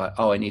episode was like,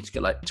 oh, I need to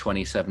get like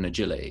 27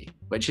 agility,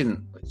 which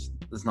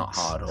is not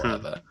hard or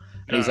whatever.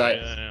 And he's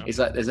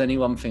like, there's only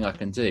one thing I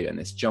can do, and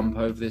it's jump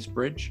over this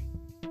bridge.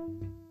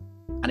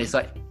 And it's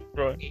like,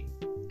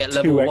 at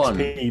level 2 1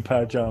 XP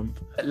per jump.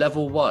 At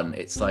level 1,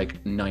 it's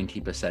like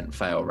 90%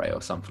 fail rate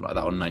or something like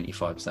that, or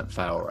 95%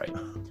 fail rate.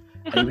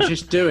 And he was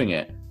just doing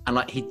it, and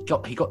like he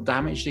got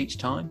damaged each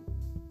time.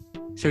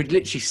 So he'd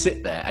literally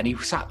sit there, and he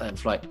sat there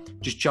for like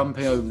just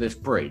jumping over this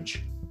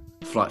bridge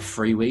for like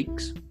 3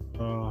 weeks.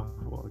 Oh,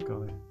 what a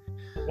guy!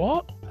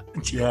 What?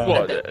 Yeah.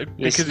 What?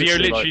 Because he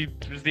literally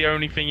was the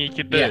only thing he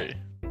could do. Yeah.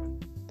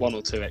 1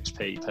 or 2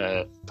 XP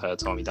per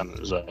time he done it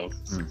as well,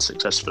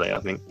 successfully, I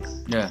think.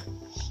 Yeah.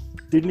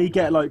 Didn't he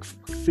get like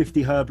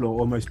 50 Herblore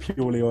almost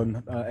purely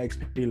on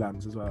XP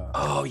lamps as well?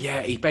 Oh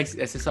yeah, he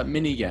basically it's this like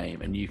mini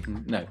game, and you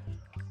can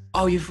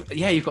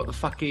you've got the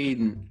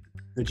fucking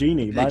the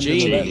genies,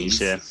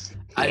 yeah.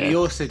 And he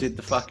also did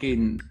the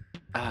fucking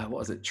what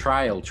was it,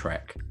 Trail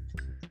Trek.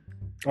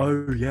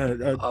 Oh yeah, I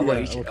can't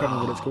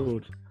remember what it's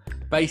called.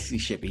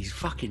 Basically,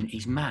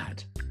 he's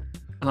mad.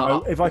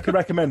 If I could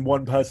recommend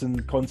one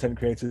person content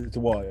creator to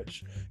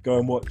watch, go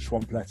and watch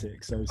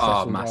Swampletics.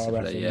 So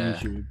massively, yeah.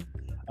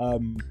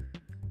 YouTube.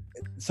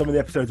 Some of the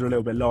episodes are a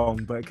little bit long,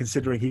 but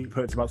considering he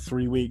puts about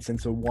 3 weeks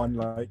into one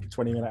like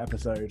 20-minute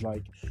episode,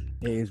 like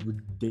it is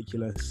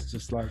ridiculous.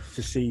 Just like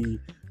to see,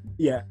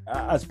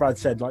 as Brad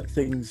said, like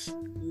things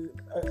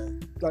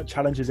like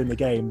challenges in the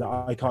game that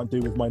I can't do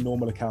with my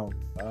normal account,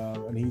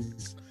 and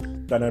he's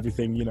done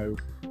everything.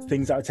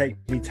 Things that would take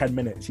me 10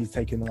 minutes, he's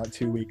taken like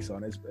 2 weeks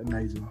on. It's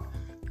amazing.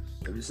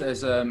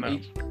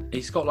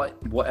 He's got like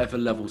whatever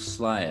level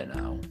Slayer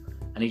now,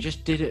 and he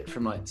just did it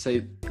from like, so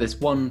there's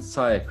one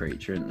Slayer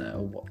creature in there,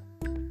 or what?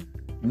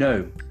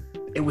 No,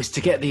 it was to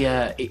get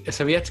the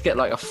so we had to get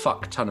like a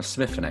fuck ton of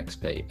Smithing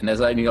XP, and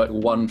there's only like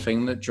one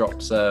thing that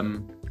drops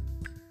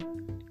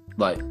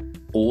like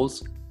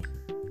ores,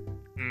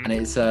 and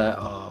it's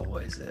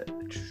what is it,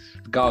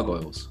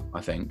 gargoyles,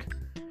 I think.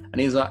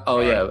 And he's like,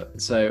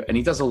 so, and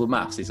he does all the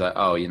maths. He's like,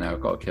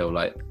 I've got to kill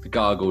like the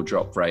gargoyle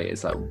drop rate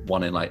is like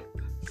 1 in like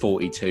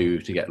 42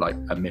 to get like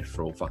a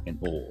mithril fucking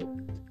ore.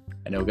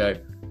 and he'll go,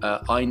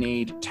 I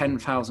need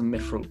 10,000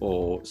 mithril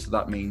ore, so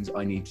that means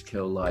I need to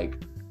kill like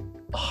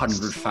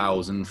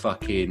 100,000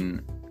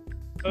 fucking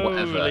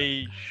whatever.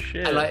 Holy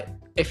shit. And like,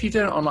 if you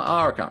do it on like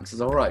our accounts,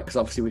 it's all right, because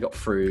obviously we got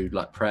food,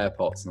 like prayer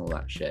pots and all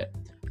that shit.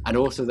 And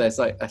also there's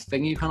like a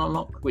thing you can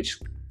unlock, which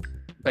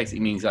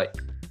basically means like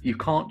you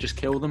can't just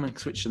kill them and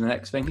switch to the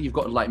next thing. You've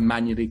got to like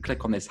manually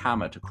click on this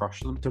hammer to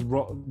crush them. To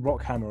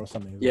rock hammer or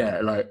something. Yeah,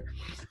 like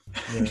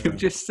he'll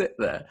just sit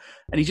there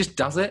and he just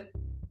does it.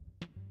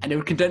 And it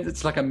would condense it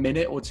to like a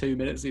minute or 2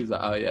 minutes. He was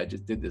like, oh yeah, I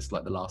just did this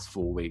like the last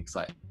 4 weeks,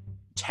 like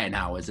 10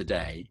 hours a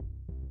day.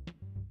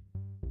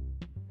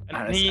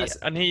 And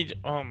he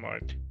oh my.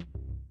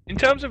 In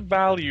terms of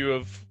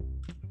value,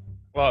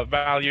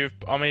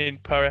 I mean,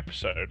 per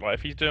episode, like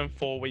if he's doing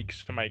 4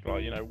 weeks to make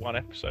like, one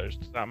episode,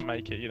 does that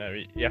make it,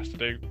 he has to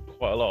do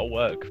quite a lot of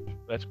work for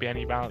there to be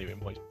any value in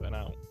what he's putting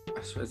out?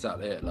 That's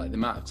exactly it. Like the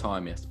amount of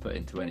time he has to put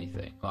into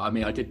anything. Like, I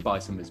mean, I did buy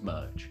some of his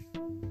merch.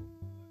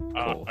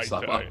 Of course.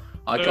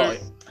 I got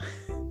it.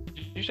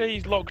 Did you say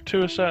he's locked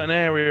to a certain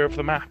area of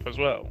the map as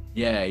well?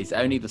 Yeah, he's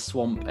only the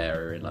swamp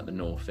area in like the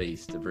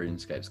northeast of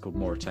RuneScape. It's called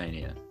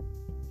Mauritania.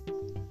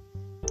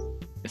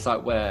 It's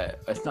like where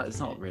it's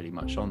not really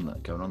much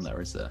going on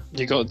there, is there?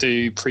 You got to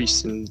do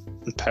Priest in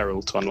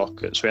Peril to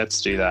unlock it. So he had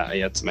to do that.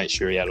 He had to make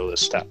sure he had all the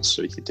stats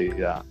so he could do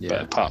that. Yeah.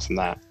 But apart from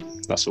that,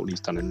 that's all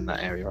he's done in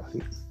that area, I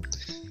think.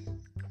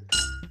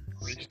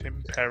 Priest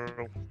in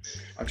Peril.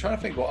 I'm trying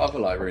to think what other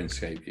like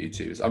RuneScape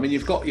YouTubers. I mean,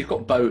 you've got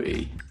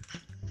Boaty.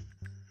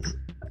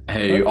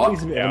 Who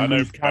I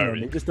know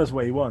Boaty. He just does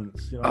what he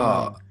wants. You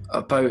know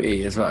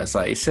Boaty as well. It's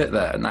like you sit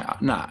there and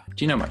nah.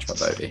 Do you know much about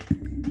Boaty?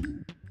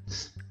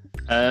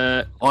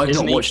 I've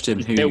not watched him.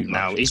 He's built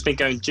now. He's been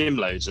going gym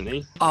loads, hasn't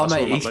he? Oh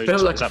mate, he's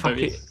built like a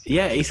fucking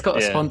he's got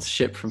a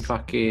sponsorship from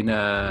fucking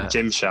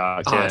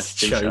Gymshark. Oh, it's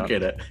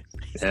joking it.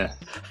 Yeah.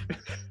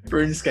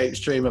 RuneScape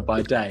streamer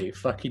by day,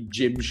 fucking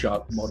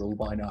Gymshark model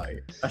by night.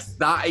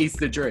 That is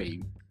the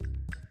dream.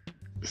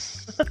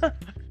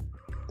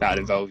 That'd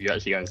involve you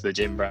actually going to the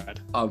gym, Brad.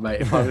 Oh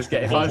mate, if I was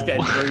getting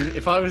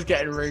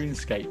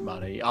RuneScape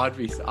money,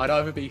 I'd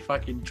either be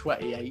fucking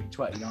 28,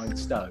 29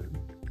 stone.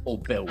 Or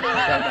built.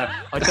 I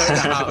don't know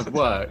how it would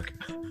work.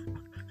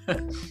 I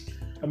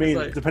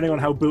mean, depending on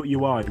how built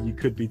you are, you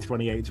could be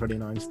 28,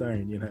 29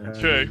 stone,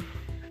 True.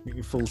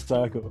 Full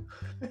circle.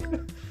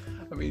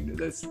 I mean,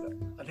 there's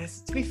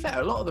to be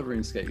fair, a lot of the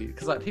RuneScape,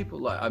 because like people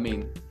like, I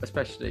mean,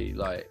 especially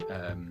like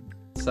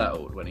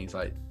Settled, when he's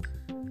like,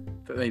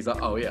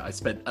 oh yeah, I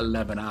spent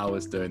 11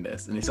 hours doing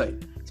this, and he's like,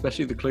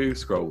 especially the clue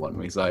scroll one,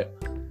 where he's like,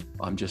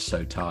 I'm just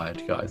so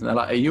tired, guys, and they're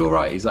like, are you all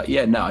right? He's like,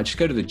 yeah, no, I just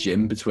go to the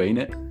gym between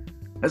it.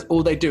 That's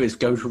all they do is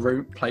go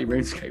to play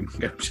RuneScape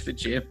and go to the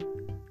gym.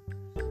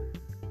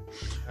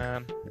 I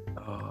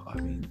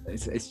mean,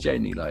 it's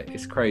genuinely like,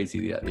 it's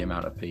crazy the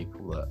amount of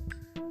people that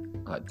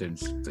like doing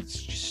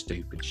just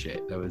stupid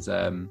shit. There was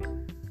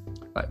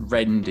like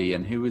Rendy,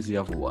 and who was the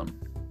other one?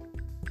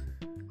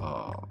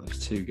 Oh,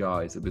 there's two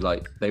guys that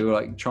they were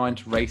like trying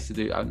to race to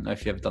do. I don't know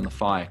if you ever done the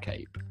fire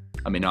cape.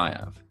 I mean, I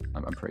have.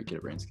 I'm pretty good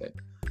at RuneScape.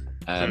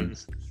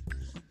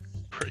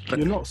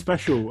 You're not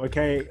special,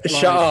 okay?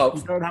 Shut up.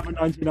 You don't have a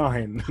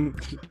 99.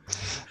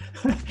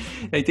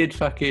 They did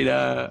fucking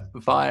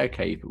fire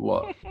cape.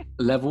 What?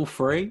 Level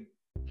 3?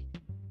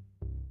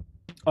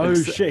 Oh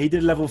shit! He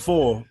did level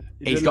 4.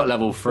 He's got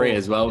level 3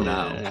 as well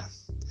now. Yeah.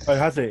 Oh,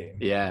 has he?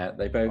 Yeah,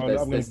 they both.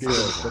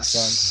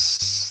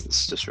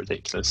 It's just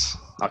ridiculous.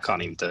 I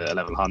can't even do it at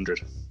level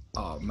 100.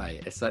 Oh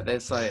mate, it's like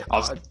there's like.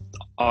 I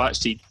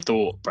actually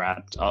thought,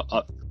 Brad,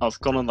 I've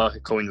gone on like a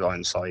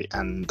Coinvine site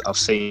and I've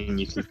seen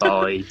you can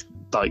buy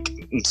like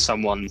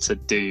someone to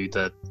do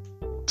the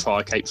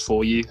fire cape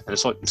for you, and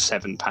it's like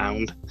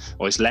 £7,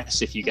 or it's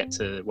less if you get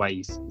to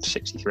wave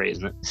 63,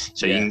 isn't it?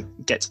 So you can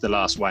get to the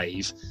last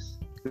wave,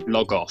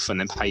 log off, and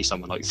then pay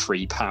someone like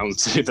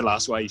 £3 to do the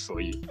last wave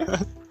for you.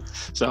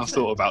 So I've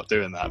thought about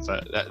doing that,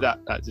 but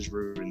that just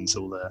ruins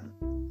all the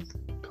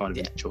kind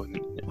of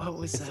enjoyment. What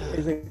was that?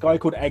 There's a guy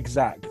called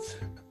Exact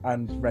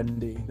and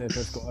Rendy. They've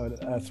both got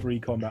a 3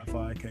 combat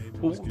fire cape.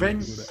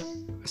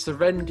 So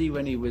Rendy,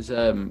 when he was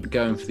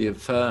going for the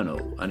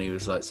Infernal, and he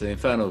was like, so the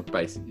Infernal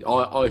basically,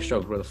 I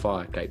struggled with a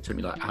fire cape. Took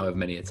me like however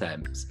many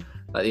attempts.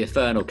 Like the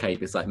Infernal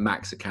cape is like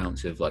max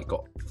accounts who've like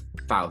got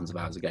thousands of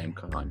hours of game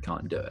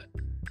can't do it.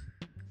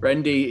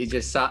 Rendy, he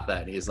just sat there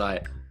and he's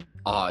like,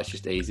 it's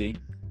just easy.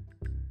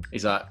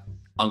 He's like,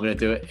 I'm gonna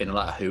do it in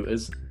like a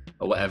Hooters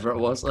or whatever it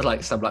was, or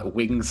like some like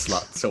wing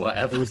sluts or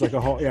whatever. It was like a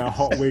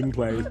hot wing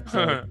place.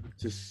 So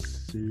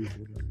just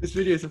stupid. This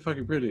videos are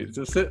fucking brilliant.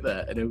 So I'll sit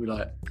there and he'll be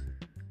like,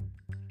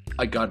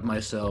 I got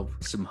myself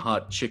some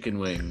hot chicken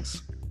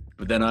wings,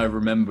 but then I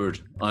remembered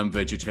I'm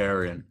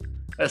vegetarian.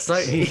 It's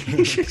like,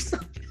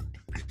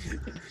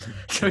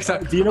 so it's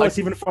like, do you know what's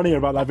even funnier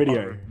about that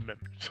video?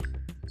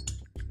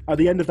 At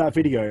the end of that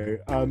video,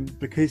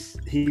 because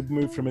he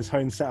moved from his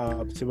home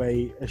setup to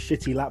a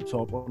shitty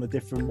laptop on a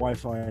different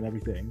Wi-Fi and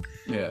everything,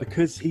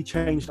 because he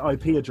changed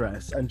IP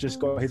address and just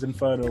got his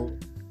Infernal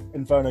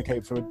Inferno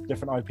Cape from a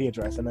different IP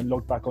address and then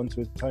logged back onto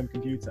his home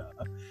computer,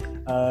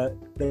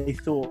 they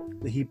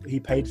thought that he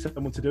paid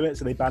someone to do it,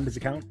 so they banned his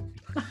account.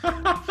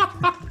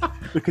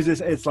 Because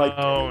it's like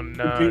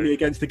completely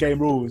against the game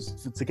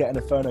rules to get an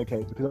Inferno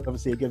Cape, because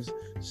obviously it gives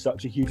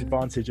such a huge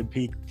advantage in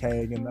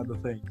PKing and other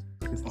things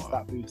because the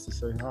stat boost is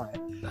so high.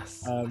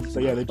 So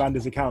yeah, they banned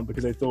his account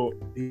because they thought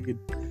he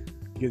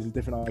gives a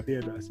different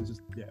IP address. It's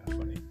just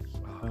funny.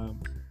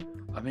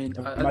 I mean,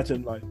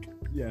 imagine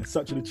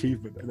such an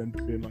achievement, and then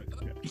being like,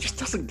 he just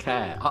doesn't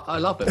care. I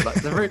love it.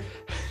 Like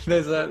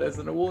there's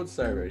an awards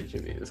ceremony.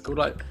 It's called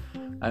like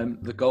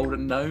the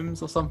Golden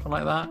Gnomes or something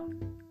like that.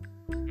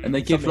 And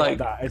they give like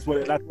that. That's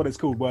what it's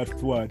called, word for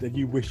word. And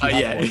you wish you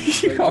had one.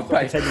 You can't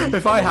pay.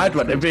 If I had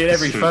one, it'd be in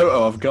every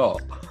photo I've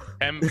got.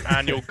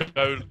 Annual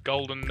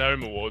Golden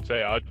Gnome Awards.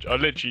 I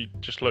literally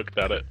just looked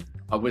at it.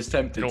 I was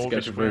tempted to go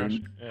to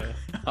Rune. Yeah.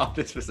 Oh,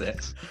 this was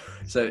it.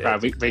 So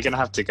we're gonna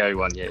have to go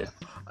one year.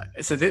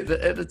 So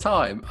at the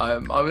time, I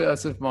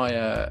was with my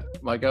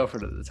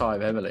girlfriend at the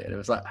time, Emily, and it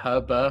was like her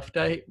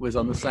birthday was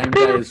on the same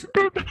day as.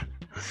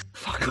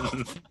 Fuck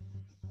off.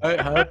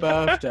 Her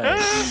birthday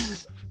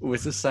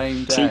was the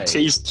same day.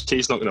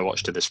 She's not going to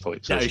watch to this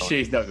point. So no,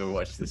 she's not going to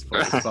watch to this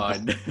point. It's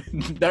fine.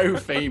 No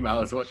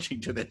females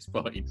watching to this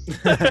point.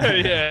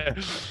 Yeah.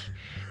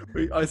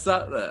 I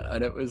sat there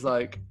and it was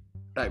like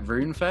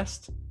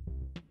Runefest,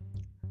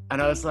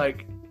 and I was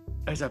like,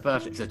 "It's her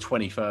birthday. It's her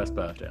 21st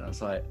birthday," and I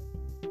was like,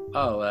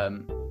 "Oh,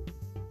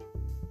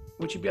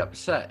 would you be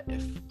upset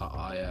if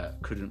I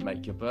couldn't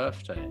make your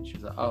birthday?" And she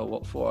was like, "Oh,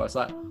 what for?" I was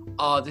like,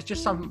 "Oh, there's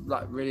just some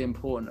like really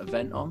important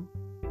event on."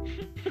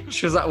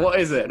 She was like, "What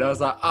is it?" And I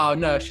was like, "Oh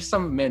no, it's just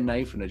some me and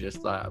Nathan are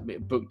just like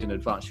booked in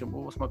advance." She went,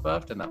 "Well, what's my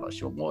birthday?" And that like,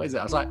 she went, "What is it?"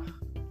 I was like,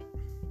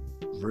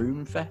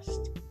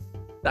 "Runefest."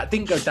 That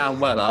didn't go down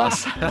well. I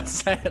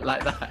say it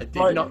like that. It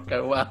did not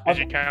go well. Did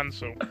you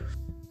cancel?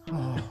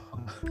 I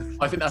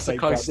think that's the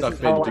closest I've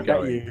been to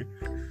going.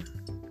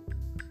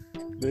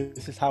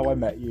 This is how I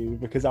met you,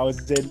 because I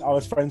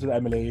was friends with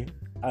Emily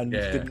and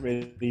didn't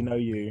really know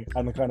you,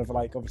 and I kind of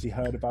like obviously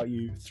heard about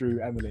you through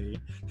Emily,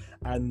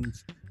 and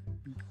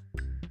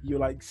you're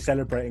like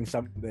celebrating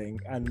something,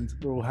 and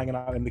we're all hanging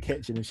out in the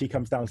kitchen, and she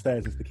comes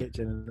downstairs into the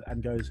kitchen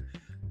and goes,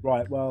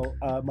 "Right, well,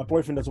 my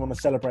boyfriend doesn't want to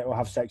celebrate or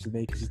have sex with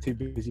me because he's too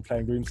busy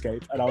playing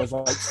RuneScape." And I was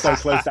like so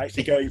close to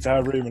actually going to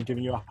her room and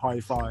giving you a high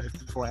five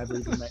before I ever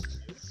even met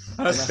you.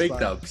 That's big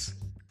dubs.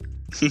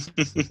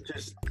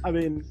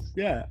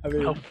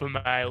 Alpha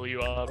male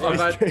you are.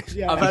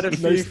 I've had a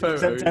few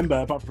photos. September,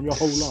 apart from your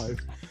whole life.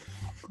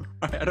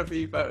 I had a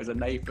few photos of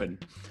Nathan.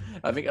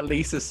 I think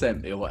Elisa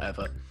sent me or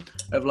whatever.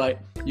 Of like,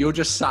 you're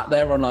just sat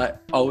there on like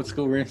old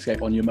school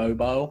RuneScape on your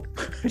mobile,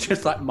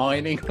 just like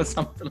mining or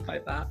something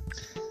like that.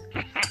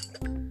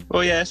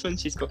 Well, yeah, it's when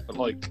she's got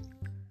like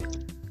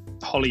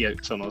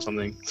Hollyoaks on or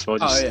something. So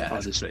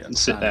I just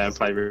sit there and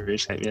play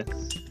RuneScape. Yeah.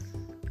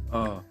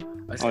 Oh,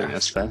 I think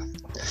that's fair.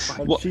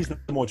 She's the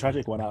more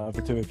tragic one out of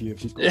the two of you if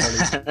she's got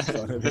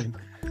Hollyoaks.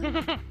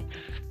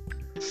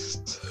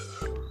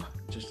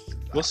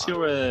 What's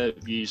your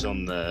views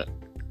on the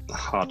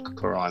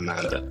hardcore Iron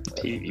Man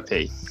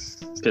PvP?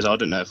 Because I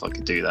don't know if I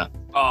could do that.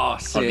 Oh,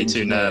 I'd be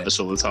too nervous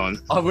all the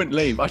time. I wouldn't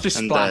leave. I'd just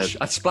splash.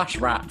 I'd splash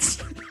rats.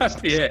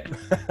 That'd be it.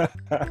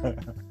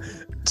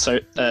 So,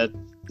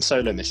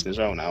 solo mission as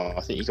well now.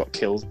 I think he got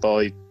killed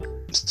by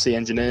Sea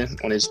Engineer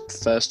on his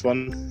first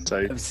one.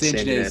 So Sea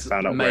Engineer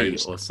found out where he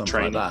was or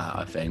something like that,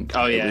 I think.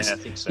 Oh yeah, I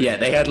think so. Yeah,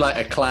 they had like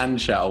a clan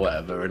chat or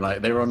whatever, and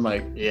like they were on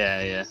like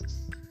yeah.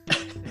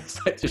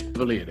 It's like just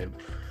bullying him.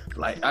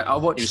 Like I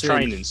watched. He was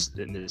training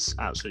in this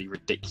absolutely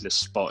ridiculous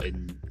spot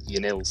in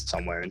Yanil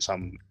somewhere in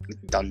some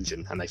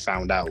dungeon, and they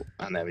found out,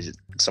 and there was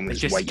someone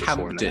just waiting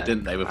for him.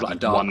 Didn't they? With like a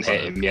dark one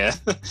hit him, yeah.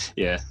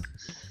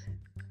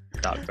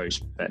 Dark bow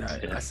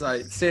spec. That's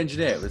like the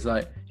engineer was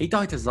like he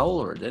died to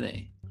Zola, didn't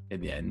he?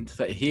 In the end,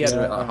 like, he had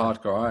a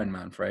hardcore Iron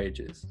Man for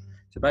ages.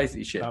 So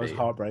basically, shit. That was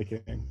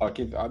heartbreaking.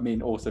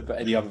 Also for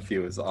any other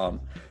viewers that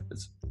aren't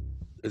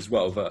as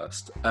well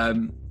versed,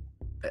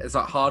 it's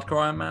like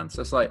hardcore Iron Man.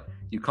 So it's like.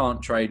 You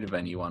can't trade with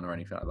anyone or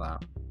anything like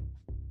that.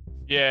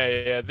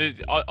 Yeah.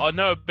 I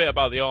know a bit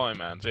about the Iron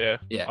Mans, yeah.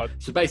 Yeah.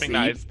 So basically,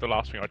 I think that is the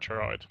last thing I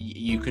tried.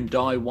 You can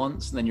die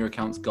once and then your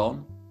account's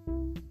gone.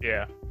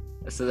 Yeah.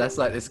 So that's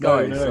like this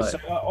guy. No. Like... So,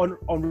 on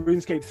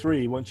RuneScape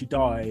 3, once you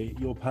die,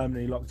 you're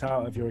permanently locked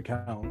out of your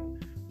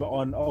account. But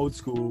on old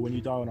school, when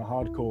you die on a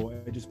hardcore,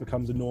 it just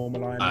becomes a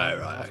normal Iron Man.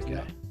 Oh, right,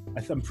 okay.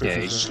 I'm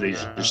pretty you just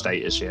lose your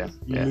status, You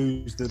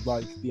lose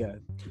the, Yeah,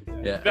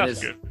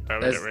 that's good.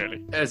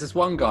 Really. There's this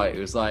one guy who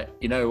was like,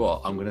 you know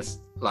what, I'm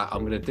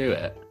gonna do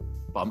it,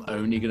 but I'm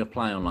only gonna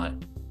play on like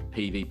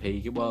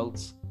PvP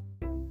worlds.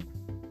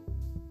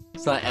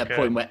 It's like at a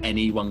point where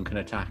anyone can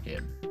attack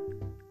him.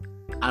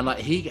 And like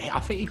I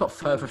think he got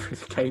further through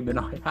the game than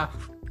I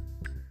have.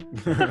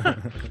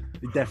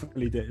 He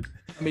definitely did.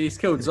 I mean, he's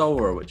killed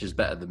Zora, which is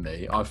better than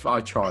me. I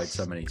tried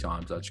so many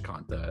times, I just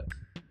can't do it.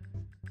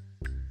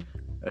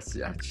 That's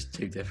just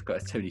too difficult.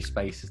 There's too many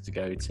spaces to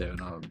go to,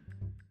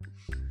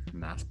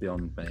 and that's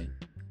beyond me.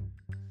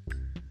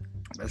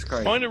 That's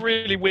crazy. I find it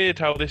really weird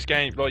how this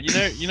game, like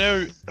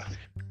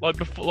like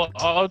before, like,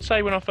 I'd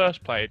say when I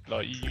first played,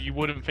 like you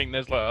wouldn't think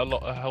there's like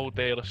a whole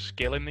deal of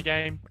skill in the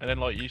game, and then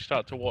like you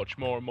start to watch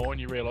more and more,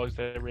 and you realise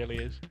there really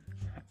is.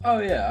 Oh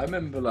yeah, I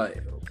remember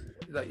like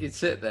you'd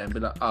sit there and be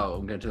like, oh,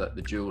 I'm going to like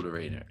the duel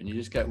arena, and you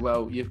just go,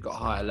 well, you've got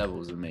higher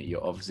levels than me.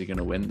 You're obviously going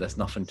to win. There's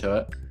nothing to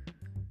it.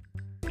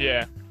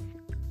 Yeah.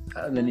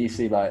 And then you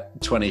see like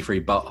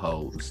 23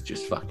 buttholes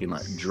just fucking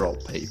like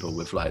drop people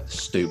with like the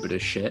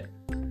stupidest shit.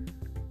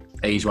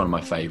 He's one of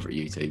my favourite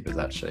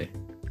YouTubers actually.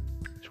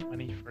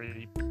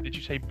 23. Did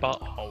you say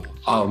buttholes?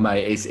 Oh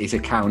mate, his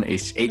account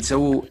it's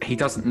all, he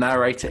doesn't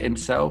narrate it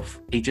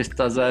himself. He just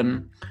does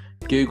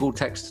Google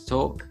text to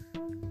talk.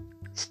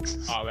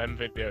 Oh, them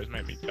videos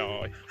make me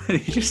die. And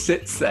he just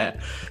sits there.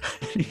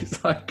 And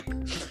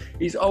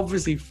he's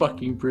obviously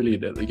fucking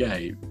brilliant at the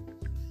game.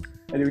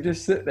 And he would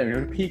just sit there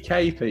and he would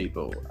PK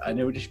people, and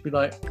it would just be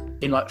like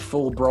in like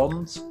full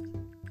bronze,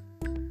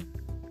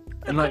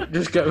 and like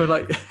just go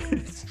like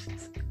it's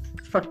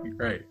fucking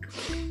great.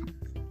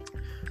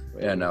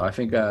 But yeah, no, I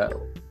think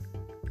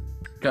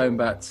going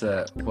back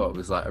to what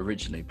was like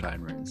originally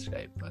playing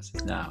RuneScape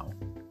versus now,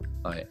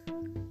 like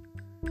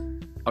I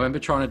remember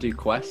trying to do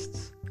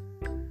quests,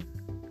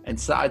 and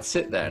so I'd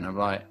sit there and I'm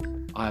like,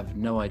 I have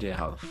no idea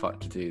how the fuck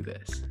to do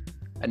this,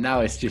 and now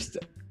it's just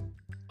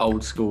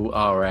old school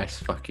RS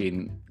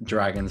fucking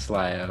Dragon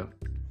Slayer.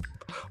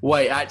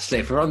 Wait, actually,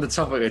 if we're on the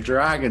topic of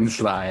Dragon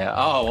Slayer,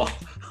 oh,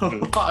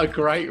 what a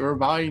great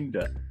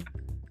reminder.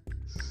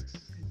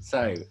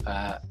 So,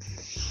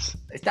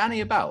 is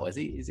Danny about? Is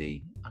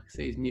he? I can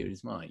see he's muted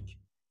his mic.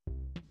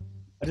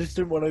 I just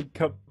didn't want to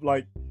come,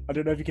 like, I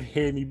don't know if you could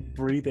hear me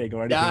breathing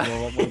or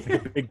anything, or like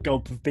a big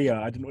gulp of beer.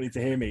 I didn't want you to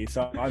hear me,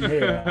 so I'm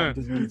here. I'm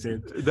just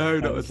muted. No,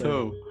 not at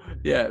all.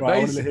 Yeah, right, I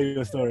want to hear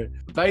your story.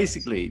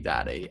 Basically,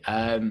 Daddy,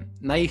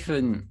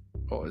 Nathan,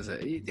 what was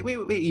it?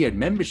 He had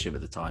membership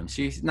at the time.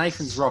 So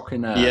Nathan's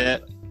rocking yeah.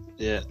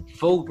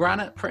 full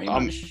granite, pretty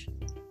much.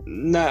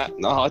 No,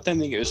 I don't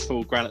think it was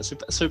full granite.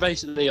 So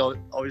basically, I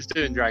was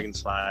doing Dragon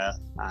Slayer,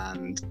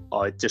 and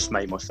I just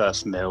made my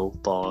first mill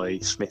by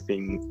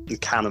smithing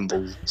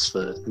cannonballs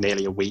for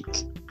nearly a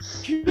week.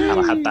 And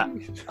I had that.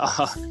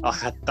 I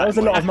had that. That was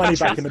a lot of money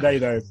back in the day,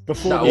 though.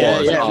 Before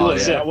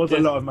that was a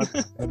lot of money.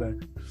 I know.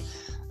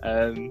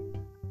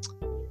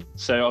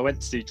 So I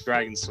went to do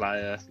Dragon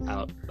Slayer,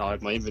 and I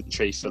had my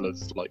inventory full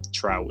of like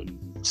trout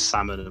and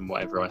salmon and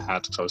whatever I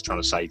had because I was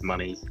trying to save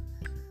money.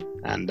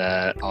 And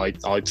I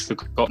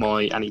forgot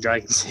my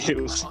anti-dragon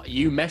shield.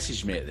 You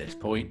messaged me at this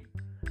point,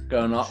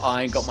 going,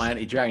 I ain't got my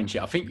anti-dragon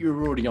shit. I think you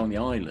were already on the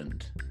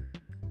island.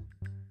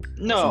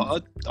 No,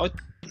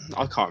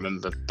 I can't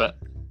remember, but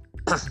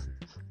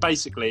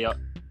basically I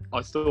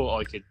thought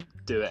I could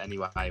do it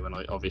anyway when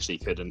I obviously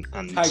couldn't.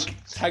 And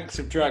tanks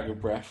of dragon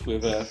breath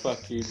with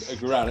a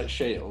granite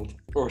shield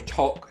or a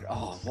Tok.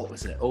 Oh, what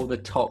was it? All the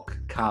Tok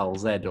Cal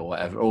Z or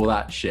whatever. All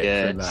that shit.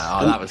 Yeah.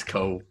 Oh, that was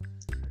cool.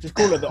 Just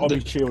call it the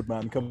Obi Shield,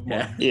 man. Come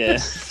on. Yeah.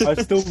 I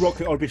still rock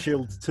the Obi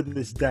Shield to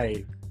this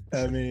day.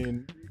 I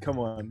mean, come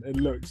on. It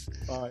looks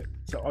like.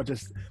 So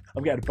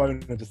I'm getting a boner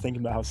just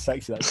thinking about how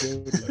sexy that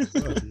shield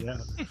looks. Yeah.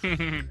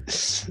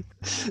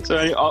 So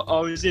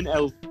I was in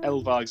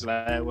Elvarg's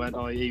lair when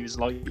he was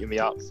lighting me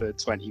up for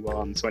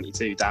 21,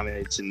 22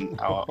 damage, and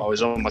I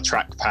was on my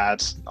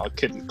trackpad. I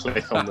couldn't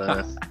click on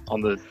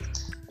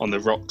the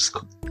rocks,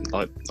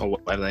 like, or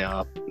whatever they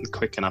are,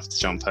 quick enough to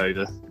jump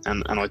over,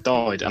 and I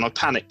died, and I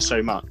panicked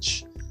so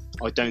much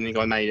I don't think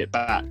I made it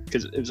back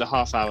because it was a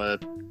half-hour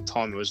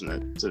timer, wasn't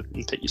it, to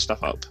pick your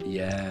stuff up?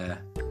 Yeah.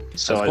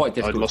 So I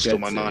lost all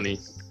my money.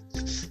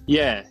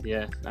 Yeah,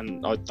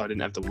 and I didn't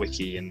have the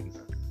wiki, and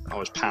I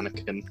was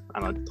panicking,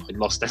 and I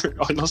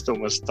lost all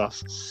my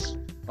stuff.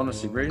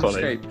 Honestly,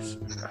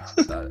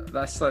 RuneScape,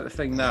 that's like the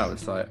thing now.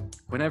 It's like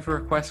whenever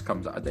a quest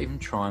comes out, I don't even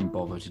try and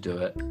bother to do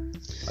it.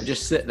 I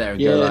just sit there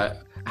and go like,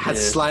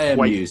 has Slayer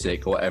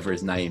Music or whatever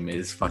his name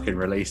is fucking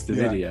released the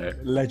video?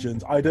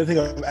 Legends. I don't think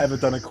I've ever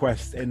done a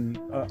quest in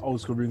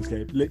old school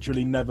RuneScape.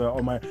 Literally never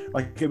on my,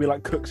 like, it'd be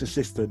like Cook's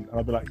assistant, and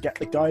I'd be like, get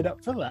the guide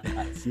up for that.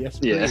 Yes,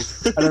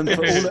 please. Yeah. And then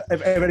for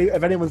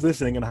if anyone's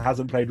listening and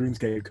hasn't played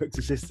RuneScape, Cook's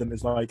assistant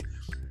is like,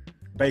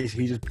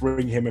 basically just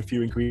bring him a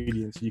few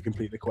ingredients and you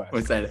complete the quest.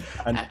 What's that?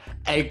 And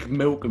egg,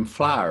 milk, and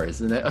flour,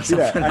 isn't it? Or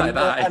something like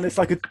that. And it's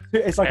like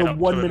a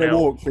 1 minute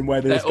walk from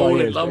where this guy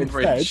is.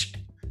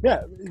 Instead,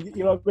 yeah,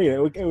 you know what I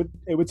mean?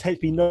 It would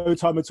take me no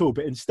time at all,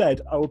 but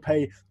instead I would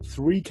pay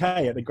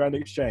 3k at the Grand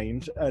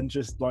Exchange and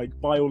just like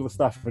buy all the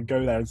stuff and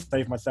go there and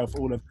save myself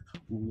all of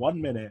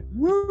 1 minute.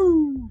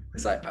 Woo!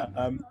 It's like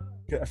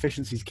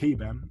efficiency's key,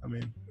 man. I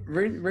mean,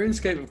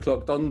 RuneScape have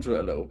clocked onto it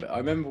a little bit. I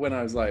remember when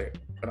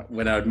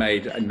I'd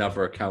made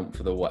another account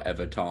for the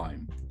whatever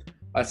time,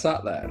 I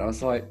sat there and I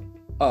was like,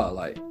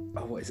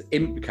 what is it?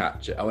 Imp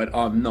catcher? I went,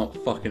 I'm not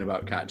fucking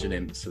about catching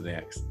imps for the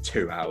next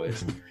 2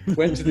 hours.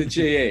 Went to the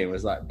GE and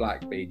was like,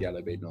 black bead,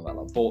 yellow bead, and all that.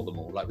 I bought them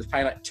all. Like, was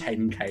paying like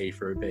 10k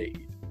for a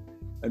bead.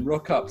 And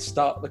rock up,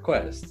 start the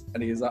quest,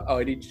 and he was like,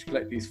 I need you to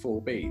collect these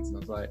 4 beads. And I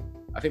was like,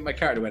 I think my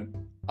character went,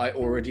 I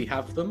already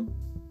have them.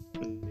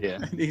 Yeah.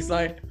 And he's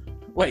like,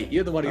 Wait,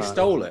 you're the one who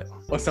stole it,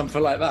 or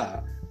something like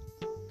that.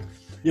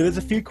 Yeah, there's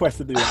a few quests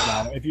that do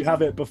that now. If you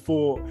have it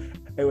before,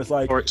 it was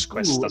like Doric's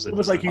quest does it. It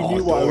was like you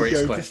knew what I was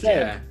going to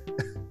say.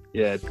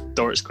 Yeah,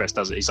 Doric's quest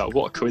does it. He's like,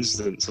 what a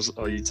coincidence.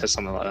 Or you tell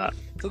something like that.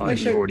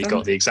 Doesn't I've already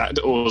got the exact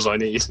ores I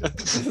need.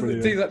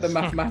 Do like the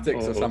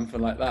mathematics or something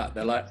like that.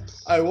 They're like,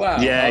 oh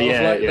wow.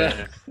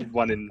 Yeah.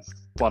 1 in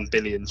 1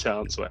 billion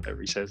chance,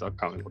 whatever he says. I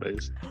can't remember what it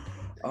is.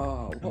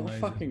 Oh, what a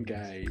fucking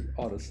game,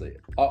 honestly.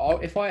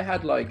 If I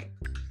had like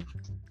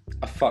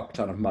a fuck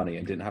ton of money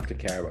and didn't have to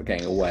care about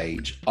getting a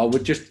wage, I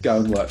would just go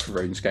and work for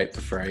RuneScape for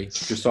free,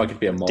 just so I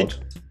could be a mod.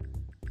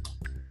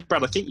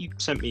 Brad, I think you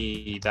sent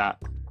me that.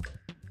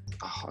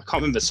 I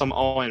can't remember. Some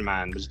Iron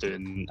Man was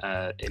doing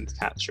imp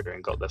catcher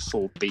and got the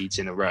 4 beads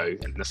in a row,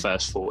 and the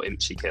first 4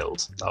 imps he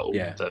killed, like all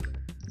the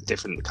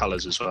different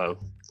colours as well,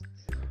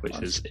 which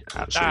is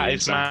absolutely that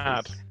is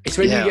mad. It's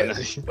when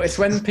it's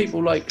when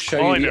people like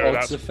show you the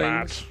odds of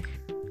things.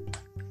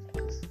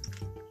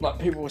 Like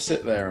people will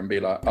sit there and be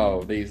like,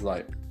 "Oh, these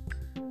like."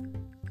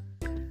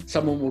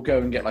 Someone will go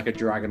and get like a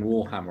dragon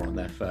warhammer on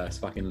their first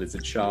fucking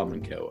lizard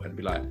shaman kill and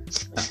be like,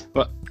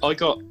 but I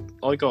got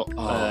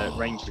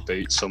ranger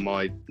boots on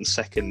my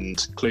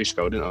second clue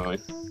scroll, didn't I?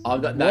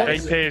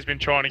 AP has been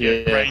trying to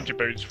get ranger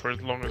boots for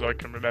as long as I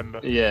can remember.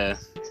 Yeah.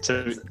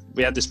 So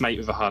we had this mate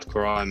with a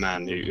hardcore Iron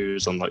Man who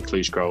was on like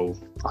clue scroll.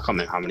 I can't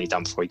remember how many he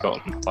done before he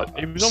got them. Like,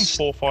 he was on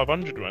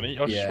 400-500, wasn't he?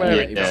 I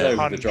swear he was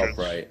over the drop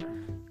rate.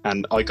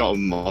 And I got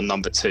him on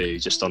number 2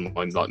 just on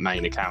my like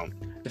main account.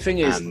 The thing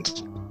is,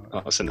 and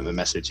I sent him a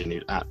message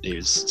and he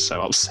was so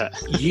upset.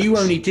 You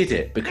only did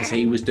it because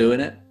he was doing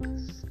it.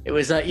 It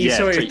was like you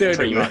saw he was doing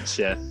pretty it. Much,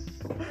 yeah.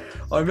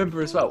 I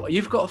remember as well.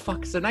 You've got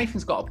so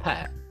Nathan's got a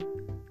pet.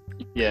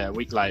 Yeah, a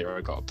week later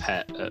I got a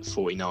pet at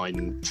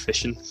 49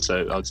 fishing.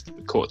 So I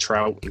caught a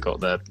trout and got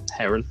the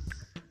heron.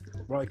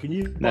 Right, can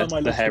you buy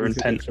my the heron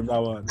pen from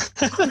now on?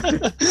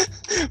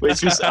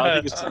 Which was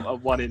I think it's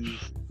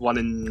 1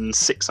 in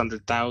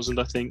 600,000,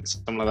 I think,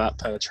 something like that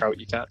per trout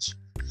you catch.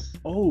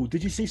 Oh,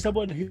 did you see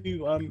someone who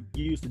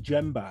used a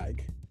gem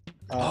bag?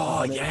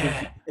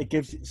 It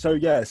gives. So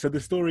the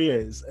story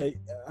is,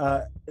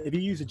 if you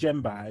use a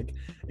gem bag,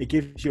 it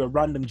gives you a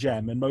random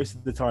gem, and most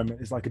of the time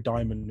it's like a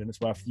diamond, and it's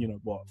worth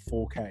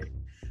 4K.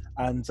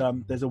 And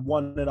there's a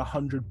 1 in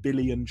 100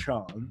 billion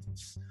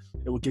chance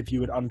it will give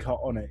you an uncut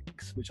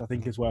onyx, which I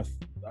think is worth,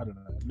 I don't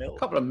know, a mil. A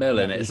couple of mil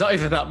in it. It's not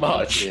even that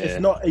much. Yeah.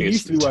 It's not. It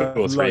used to be worth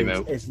 2 or 3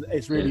 mil.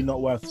 It's really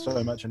not worth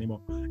so much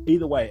anymore.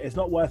 Either way, it's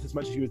not worth as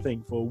much as you would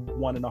think for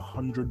 1 in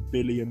 100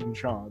 billion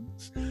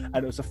chance. And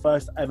it was the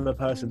first ever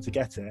person to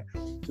get it.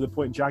 To the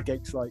point,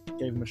 Jagex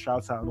gave them a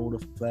shout out on all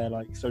of their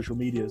social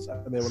medias,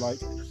 and they were like,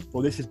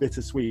 "Well, this is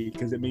bittersweet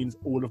because it means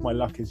all of my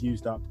luck is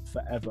used up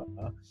forever."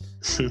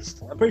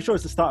 I'm pretty sure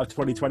it's the start of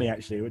 2020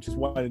 actually, which is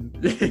when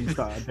things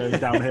started going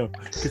downhill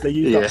because they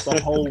used up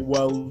the whole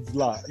world's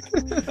luck.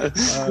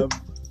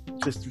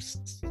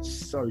 Just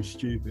so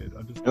stupid.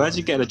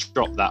 Imagine getting a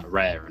drop that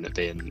rare and it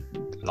being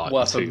like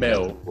worth a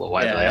mil or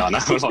whatever they are now.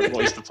 Like,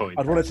 what is the point?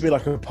 I'd want it to be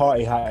like a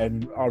party hat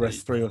in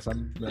RS3 or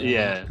something.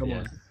 Come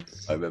on.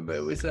 I remember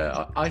it was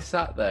I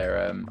sat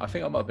there. I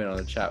think I might have been on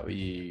a chat with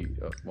you,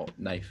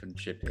 Nathan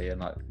Chippy,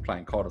 and like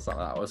playing COD or something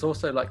like that. I was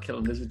also like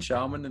killing lizard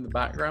shaman in the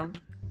background,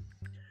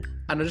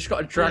 and I just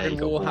got a dragon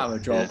warhammer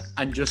job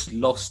and just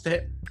lost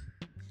it.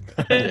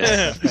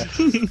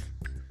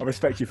 I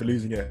respect you for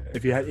losing it.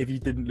 If you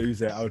didn't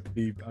lose it, I'd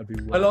be.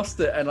 I lost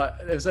it, and like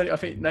it was only, I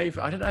think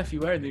Nathan. I don't know if you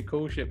were in the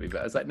call, Shippy,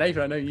 but I was like,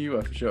 Nathan, I know you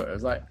were for sure. It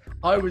was like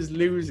I was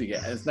losing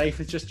it, and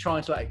Nathan's just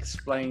trying to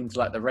explain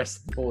to the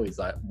rest of the boys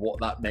what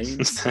that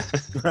means.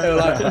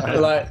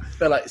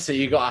 they're like, so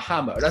you got a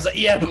hammer, and I was like,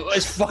 yeah, but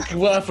it's fucking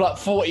worth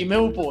 40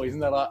 mil, boys,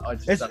 and they're like,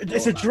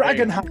 it's a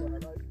dragon hammer.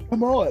 Like,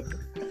 come on.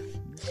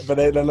 But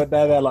they're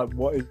like,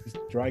 what is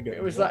dragon?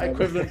 It was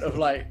equivalent of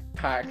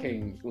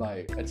packing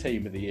a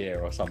team of the year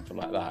or something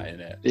like that in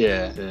it.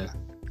 Yeah.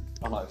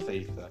 I like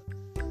FIFA.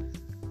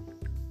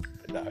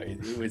 But no,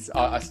 it was.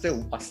 I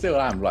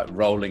still am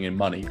rolling in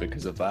money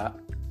because of that.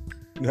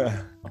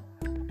 Yeah.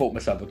 Bought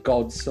myself a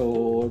god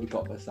sword.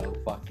 Got myself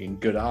fucking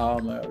good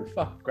armor.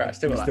 Fuck, great.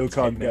 Still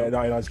can't get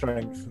 99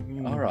 strength.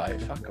 All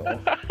right, fuck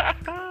off.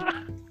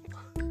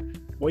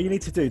 What you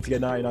need to do to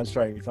get 99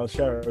 strength, I'll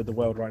share it with the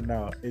world right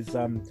now, is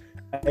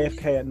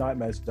AFK at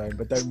Nightmare Zone,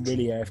 but don't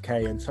really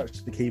AFK and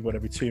touch the keyboard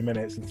every 2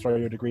 minutes and throw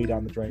your degree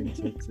down the drain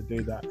to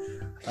do that.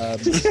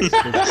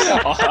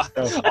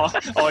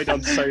 I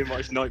done so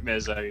much Nightmare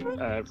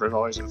Zone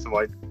revising for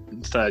my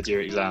third year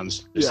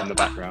exams just in the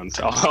background.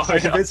 I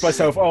convinced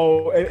myself,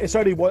 it's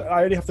only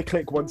I only have to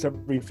click once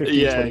every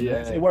 15-20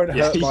 minutes. It won't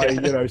hurt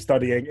my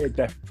studying. It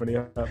definitely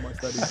hurt my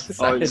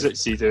studying. I was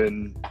literally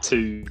doing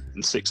 2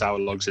 6-hour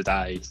logs a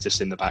day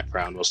just in the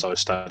background whilst I was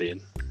studying.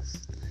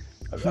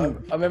 I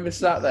remember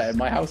sat there and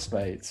my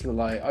housemates were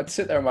like, I'd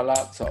sit there on my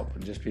laptop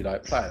and just be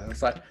playing. I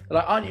was like, they're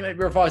like, aren't you maybe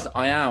revised?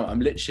 I am. I'm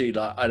literally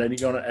I'd only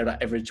go on it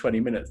every 20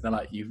 minutes. And they're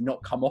like, you've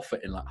not come off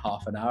it in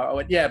half an hour. I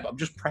went, yeah, but I'm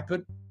just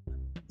prepping.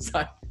 It's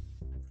like,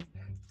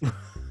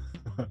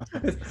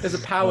 there's a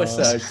power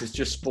surge that's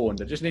just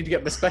spawned. I just need to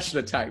get my special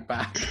attack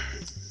back.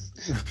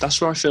 That's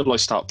where I feel like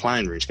start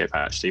playing RuneScape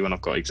actually when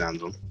I've got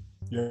exams on.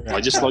 Yeah.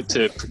 I just like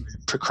to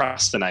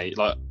procrastinate.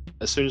 Like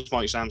as soon as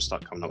my exams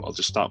start coming up, I'll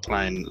just start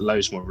playing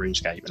loads more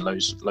RuneScape and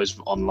loads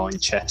of online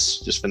chess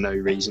just for no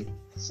reason.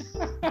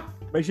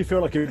 Makes you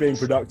feel like you're being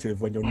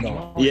productive when you're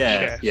not.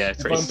 Yeah.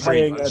 If I'm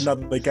playing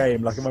another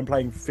game, like if I'm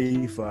playing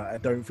FIFA, I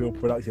don't feel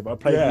productive. I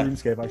play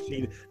RuneScape, I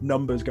see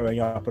numbers going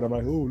up, and I'm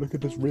like, oh, look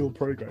at this real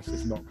progress.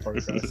 It's not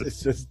progress.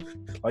 It's just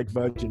like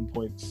virgin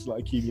points,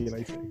 like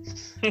accumulating.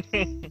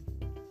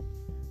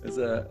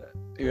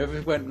 You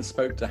ever went and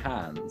spoke to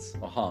Hans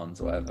or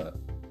whatever,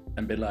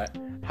 and been like,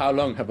 how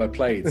long have I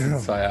played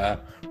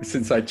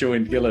since I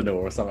joined Gillinor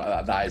or something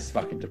like that? That is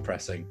fucking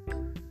depressing.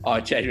 I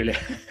genuinely.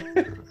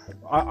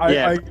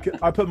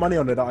 I put money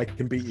on it that I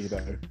can beat you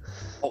though.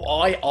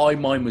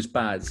 Mine was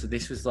bad. So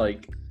this was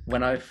like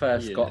when I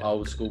first got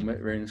old school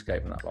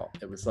RuneScape and that lot.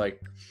 It was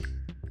like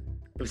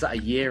a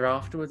year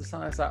afterwards or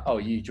something. It's like, oh,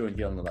 you joined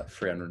Gillinor like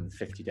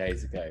 350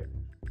 days ago,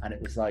 and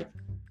it was like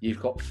you've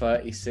got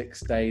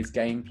 36 days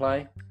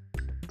gameplay.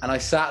 And I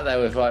sat there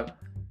with like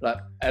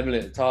Emily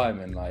at the time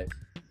and like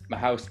my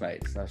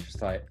housemates, and I was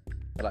just like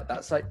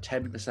that's like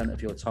 10%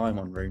 of your time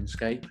on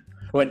RuneScape.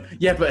 I went,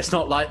 yeah, but it's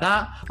not like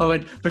that. I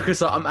went,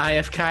 because I'm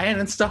AFKing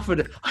and stuff,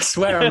 and I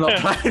swear I'm not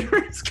playing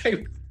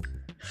RuneScape.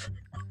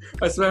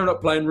 I swear I'm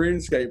not playing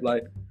RuneScape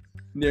like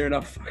near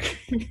enough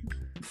fucking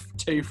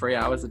 2-3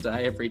 hours a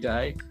day every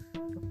day.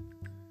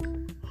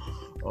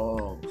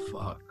 Oh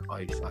fuck!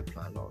 I play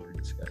a lot of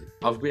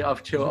RuneScape.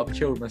 I've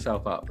chilled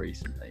myself up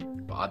recently,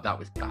 but that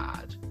was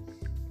bad.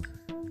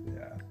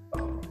 Yeah.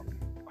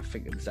 I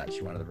think it was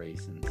actually one of the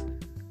reasons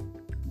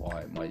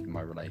why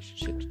my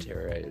relationship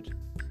deteriorated.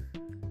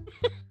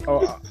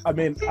 I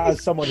mean,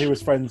 as someone who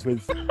was friends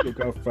with your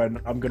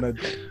girlfriend, I'm gonna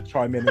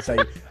chime in and say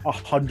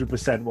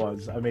 100%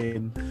 was. I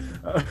mean,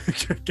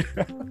 she'd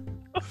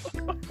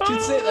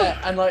sit there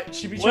and like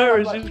she'd be.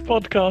 Where is this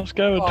podcast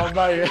going? Oh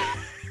mate,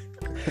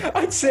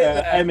 I'd sit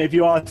there. Em, if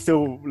you are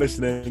still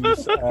listening,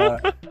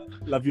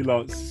 love you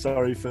lots.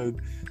 Sorry for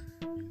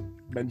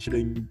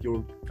mentioning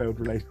your failed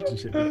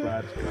relationship with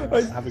Brad.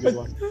 Have a good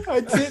one.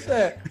 I'd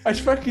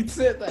fucking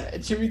sit there,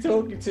 and she'd be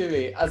talking to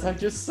me as I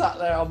just sat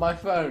there on my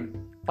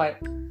phone.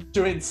 Like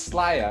doing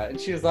Slayer, and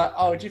she was like,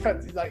 "Oh, do you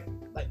fancy like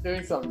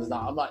doing something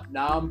tonight?" I'm like,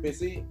 "No, I'm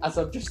busy." As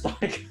I'm just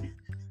like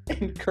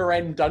in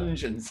Karen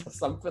dungeons or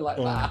something like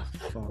that.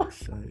 Oh, fuck's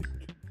sake!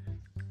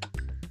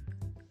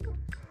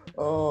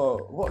 Oh,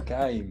 what a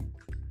game!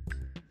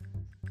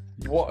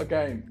 What a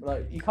game!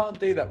 Like you can't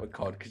do that with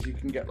COD because you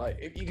can get like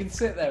if you can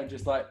sit there and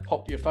just like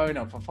pop your phone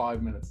up for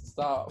 5 minutes and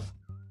start.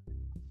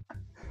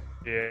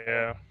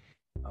 Yeah.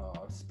 Oh,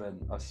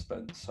 I've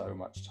spent so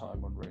much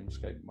time on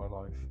RuneScape in my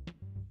life.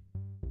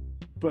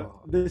 But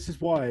this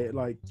is why,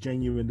 like,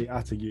 genuinely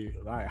at you,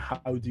 like,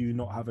 how do you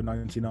not have a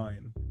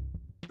 99?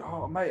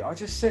 Oh, mate, I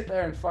just sit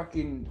there and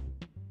fucking...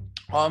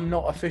 I'm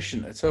not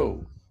efficient at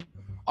all.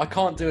 I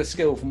can't do a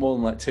skill for more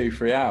than, like,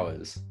 2-3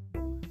 hours.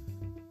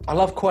 I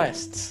love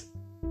quests.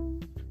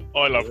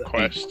 I love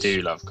quests. I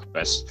do love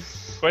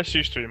quests. Quests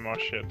used to be my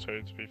shit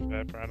too, to be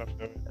fair, Brad. I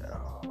feel it.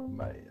 Oh,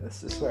 mate,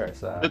 that's just where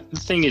it's at. The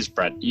thing is,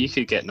 Brad, you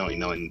could get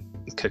 99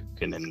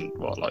 cooking in,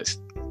 like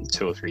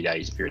 2 or 3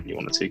 days if you really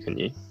wanted to, couldn't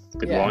you?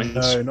 Good wines.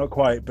 No, not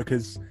quite,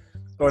 because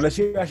unless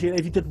you actually,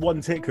 if you did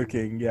one tick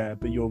cooking, yeah,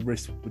 but your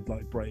wrist would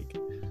like break.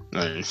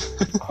 No.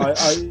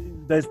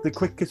 There's the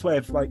quickest way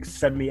of like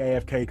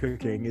semi-AFK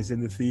cooking is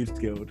in the Thieves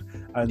Guild,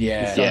 and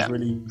it sounds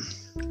really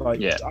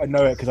like I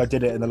know it because I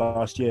did it in the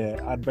last year,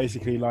 and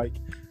basically like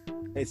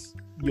it's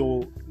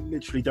you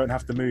literally don't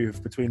have to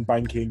move between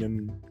banking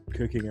and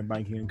cooking and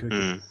banking and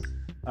cooking.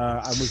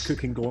 And with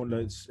cooking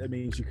gauntlets, it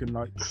means you can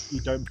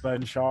you don't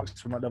burn sharks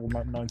from like level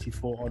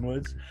 94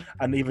 onwards,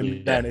 and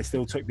even then it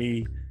still took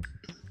me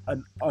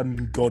an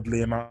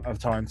ungodly amount of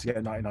time to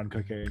get 99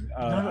 cooking.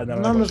 None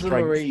of them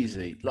are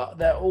easy. Like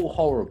they're all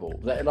horrible.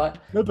 They're like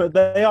no, but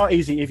they are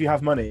easy if you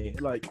have money.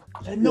 Like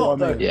they're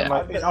not. I mean? Yeah.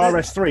 Like, in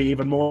RS3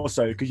 even more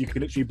so because you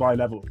can literally buy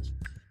levels.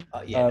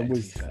 To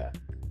be fair.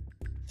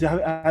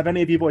 Have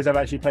any of you boys ever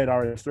actually played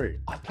RS3?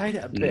 I played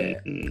it a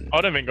bit. I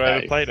don't think I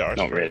ever played RS3.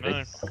 Not really.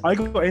 No. I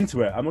got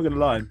into it. I'm not gonna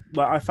lie.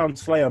 Like I found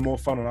Slayer more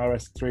fun on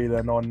RS3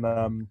 than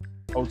on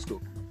old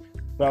school.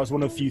 That was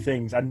one of the few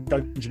things, and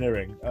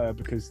dungeoneering,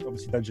 because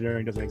obviously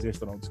dungeoneering doesn't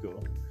exist on old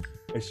school.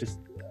 It's just,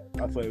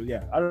 I thought,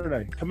 I don't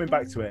know. Coming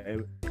back to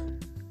it,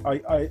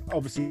 I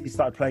obviously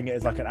started playing it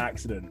as like an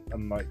accident,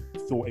 and like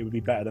thought it would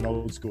be better than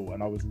old school,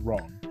 and I was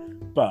wrong.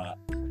 But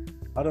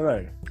I don't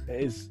know.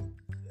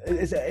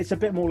 It's a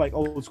bit more like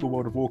old school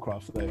World of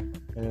Warcraft though,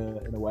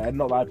 in a way. And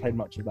not that I played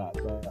much of that,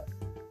 but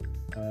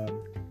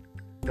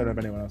don't know if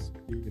anyone else.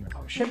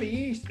 Oh, Chevy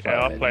used to play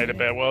I played a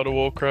bit of World of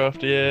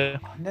Warcraft. Yeah,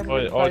 I never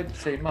really played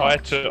too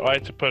much. I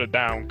had to put it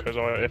down because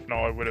if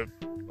not, I would have.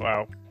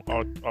 Well,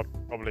 I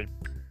probably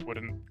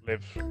wouldn't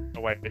live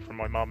away from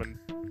my mum and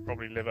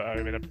probably live at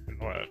home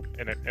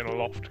in a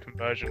loft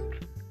conversion.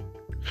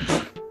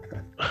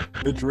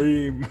 The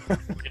dream.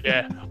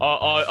 Yeah,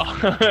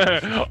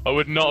 I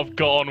would not have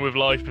got on with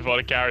life if I'd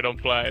have carried on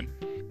playing.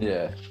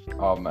 Yeah.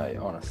 Oh mate,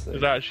 honestly.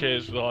 That shit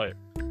is like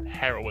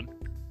heroin.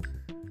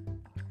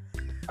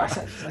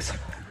 It's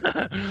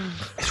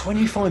when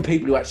you find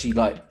people who actually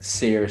like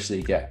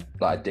seriously get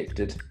like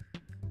addicted.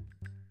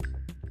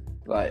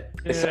 Like,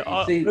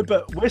 No,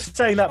 but we're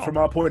saying that from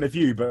our point of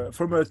view, but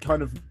from a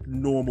kind of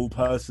normal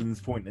person's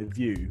point of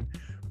view,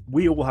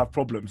 we all have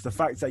problems. The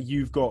fact that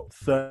you've got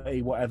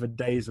 30 whatever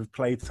days of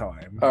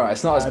playtime. All right,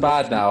 it's not as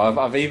bad now.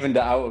 I've evened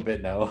it out a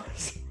bit now.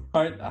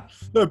 Right now.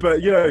 No,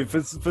 but you know,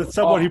 for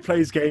someone who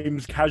plays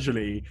games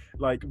casually,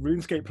 like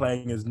RuneScape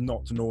playing is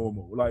not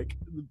normal. Like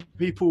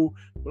people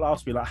will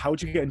ask me, like, how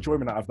do you get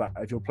enjoyment out of that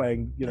if you're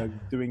playing, you know,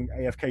 doing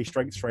AFK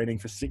strength training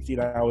for 16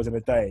 hours in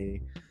a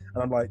day?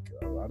 And I'm like,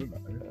 oh, I don't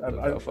know. I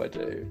don't know if I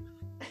do.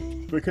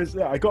 Because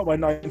I got my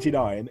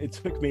 99. It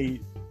took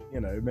me, you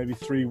know, maybe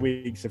 3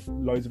 weeks of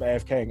loads of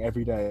AFKing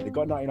every day. I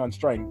got 99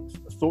 strength.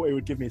 I thought it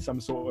would give me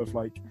some sort of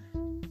like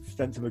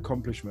sense of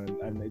accomplishment,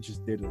 and it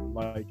just didn't.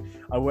 Like,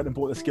 I went and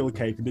bought the skill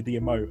cape and did the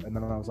emote, and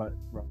then I was like,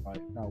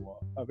 right, now what?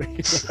 I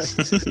mean,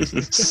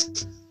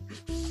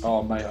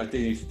 oh mate, I do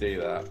need to do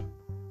that.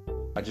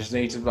 I just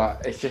need to,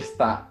 like, it's just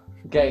that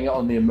getting it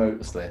on the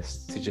emotes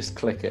list to just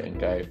click it and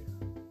go.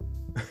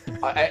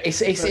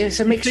 It's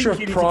a mixture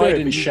of pride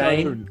and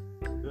shame.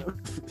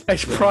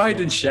 It's pride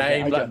and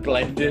shame, like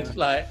blended. Yeah.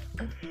 Like,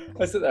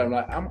 I sit there, I'm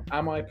like,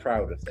 am I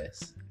proud of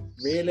this?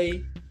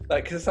 Really?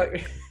 Like, because it's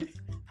like.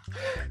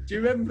 Do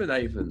you remember,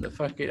 Nathan, the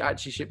fucking,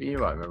 actually shipping you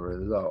might remember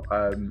as well,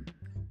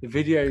 the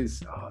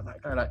videos,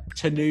 that guy, like,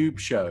 Tanoob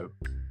show.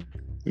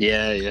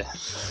 Yeah.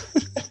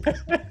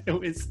 it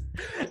was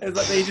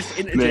like they just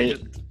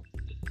interjected.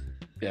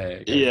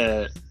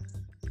 Yeah.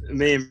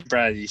 Me and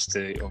Brad used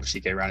to obviously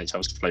go around each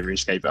other to play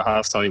RuneScape, but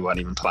half time we weren't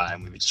even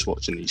playing. We were just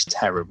watching these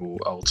terrible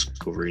old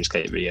school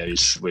RuneScape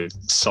videos with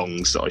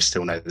songs that I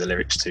still know the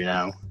lyrics to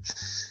now.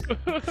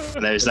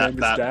 And there was that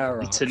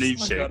Tanoob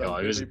shit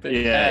guy.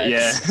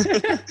 Yeah.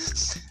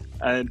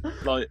 And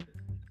like,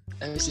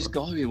 there was this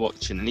guy we were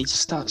watching, and he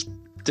just starts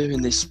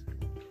doing this.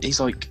 He's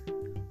like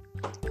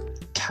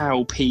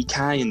cow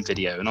PKing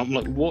video, and I'm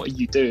like, what are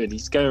you doing?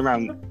 He's going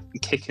around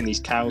kicking these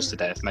cows to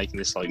death, making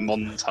this like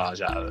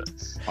montage out of it.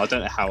 I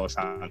don't know how I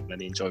found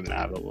any enjoyment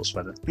out of it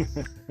whatsoever.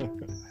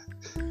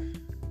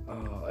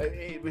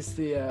 It was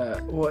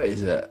the what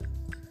is it?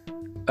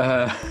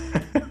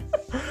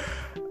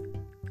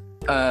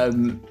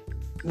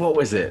 What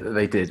was it that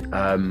they did?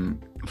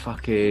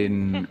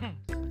 Fucking.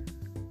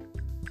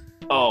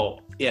 Oh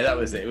yeah, that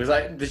was it. It was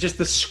like there's just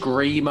the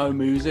screamo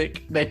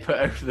music they put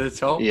over the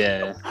top.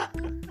 Yeah.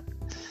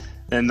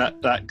 Then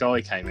that guy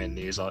came in and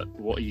he was like,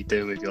 what are you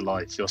doing with your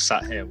life? You're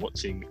sat here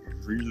watching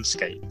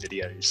RuneScape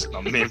videos.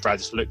 And me and Brad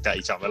just looked at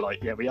each other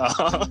like, yeah, we are.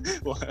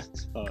 What?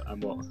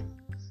 And what?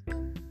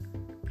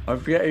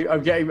 I'm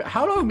getting.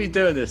 How long have we been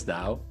doing this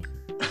now?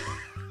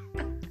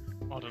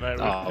 I don't know.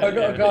 I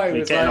got a guy who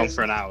was getting like, on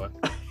for an hour.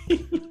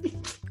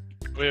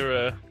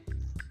 We're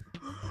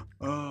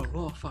oh,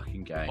 what a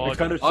fucking game! It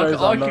kind of shows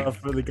our love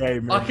for the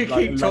game. I could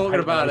keep talking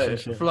about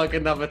it for like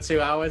another 2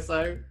 hours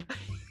though.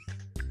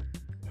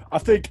 I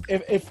think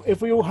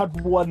if we all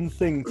had one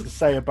thing to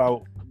say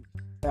about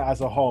it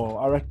as a whole,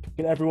 I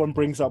reckon everyone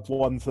brings up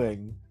one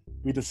thing,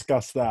 we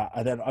discuss that,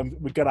 and then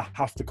we're gonna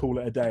have to call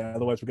it a day.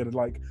 Otherwise, we're gonna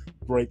like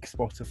break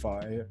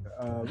Spotify.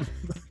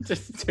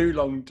 Just too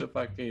long to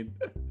fucking.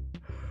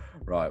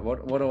 Right. What?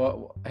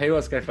 Who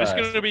wants to go first?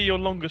 It's going to be your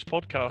longest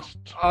podcast.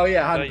 Oh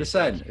yeah,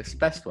 100%. It's the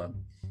best one.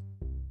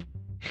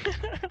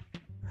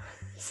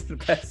 It's the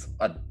best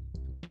one.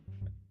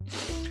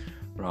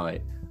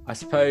 Right. I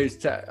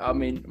suppose. I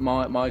mean,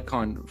 my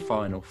kind of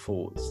final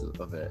thoughts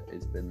of it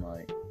has been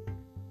like,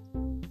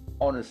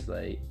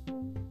 honestly,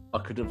 I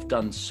could have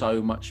done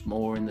so much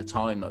more in the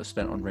time that I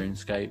spent on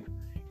RuneScape.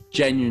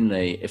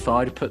 Genuinely, if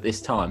I'd put this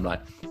time,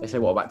 like, let's say,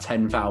 what, about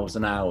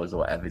 10,000 hours or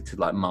whatever to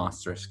like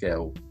master a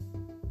skill,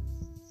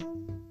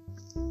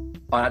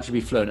 I'd actually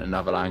be fluent in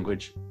another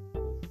language.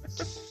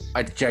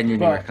 I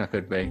genuinely reckon I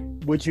could be.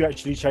 Would you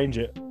actually change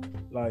it?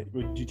 Like,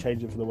 would you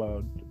change it for the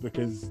world?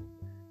 Because,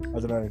 I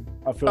don't know.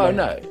 I feel like,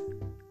 no.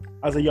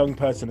 As a young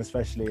person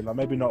especially, like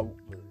maybe not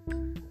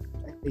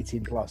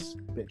 18 plus,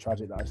 a bit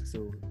tragic that I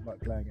still like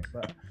playing it.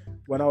 But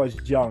when I was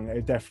young,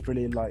 it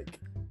definitely like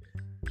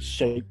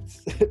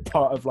shaped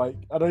part of like,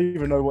 I don't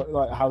even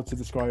know how to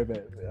describe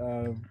it.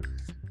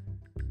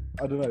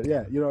 I don't know.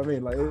 Yeah, you know what I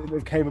mean. Like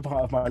it became a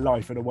part of my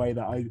life in a way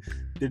that I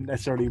didn't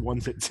necessarily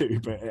want it to,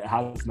 but it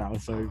has now.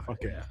 So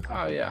fuck it.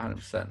 Oh yeah,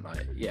 100%.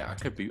 Like yeah, I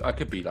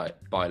could be like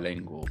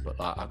bilingual, but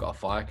like I got a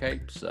fire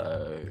cape,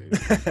 so.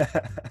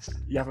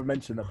 You haven't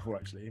mentioned that before,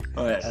 actually.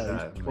 Oh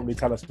yeah. Probably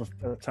tell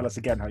us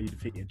again how you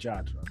defeated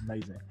Jad.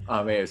 Amazing.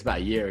 I mean, it was about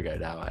a year ago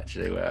now,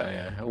 actually,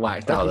 where I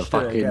whacked out the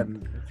fucking.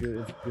 Again,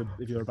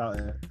 if you're about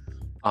it.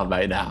 Oh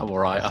mate, now I'm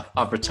alright.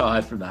 I've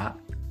retired from that.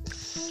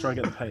 Try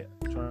and get the pet.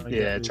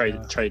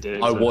 Trade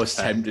it. I was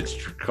tempted to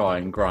try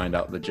and grind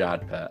up the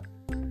Jad pet.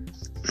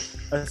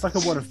 It's like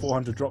a 1 in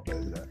 400 drop though,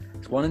 isn't it?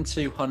 It's 1 in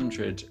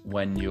 200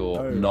 when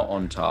you're not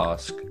on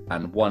task,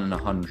 and 1 in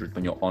 100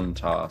 when you're on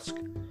task.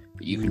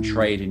 But you can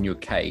trade in your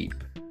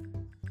cape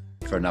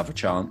for another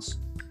chance.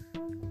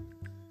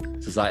 So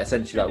it's like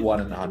essentially like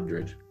 1 in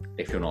 100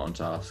 if you're not on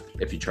task.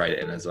 If you trade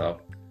it in as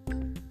well.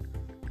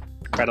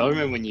 Brad, I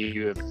remember when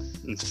you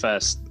were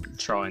first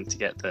trying to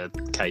get the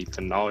cape,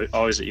 and I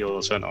was at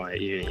yours, weren't I, at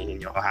uni in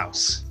your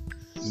house?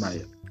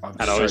 Mate,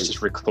 I was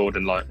just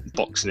recording like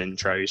boxing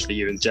intros for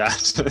you and Jad,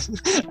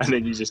 and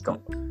then you just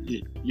got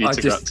you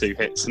took out 2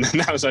 hits, and then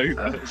that was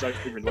over. It was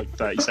over in like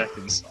 30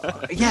 seconds.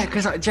 Yeah,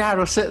 because like, Jad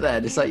will sit there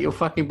and it's like you'll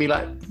fucking be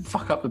like,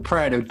 fuck up the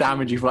prayer and it'll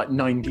damage you for like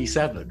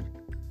 97.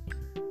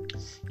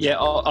 Yeah,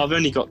 I've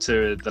only got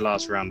to the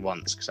last round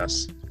once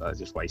because I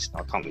just waste.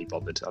 I can't be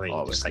bothered. I think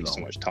it just takes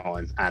so much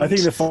time. And I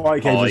think the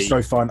fight game was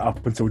so fun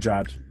up until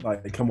Jad.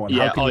 Like, come on.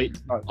 Yeah,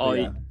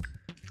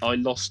 I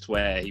lost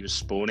where he was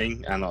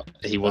spawning, and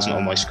he wasn't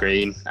on my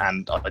screen,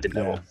 and I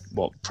didn't know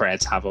what prayer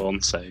to have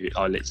on. So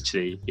I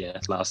literally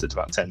lasted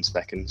about 10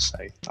 seconds. So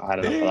I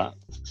had enough of that.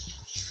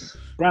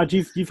 Brad,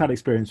 you've had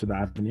experience with that,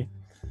 haven't you?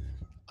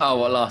 Oh,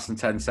 what lasting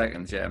 10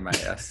 seconds? Yeah,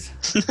 mate. That's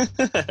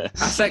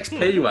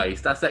XP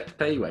waste. That's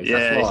XP waste.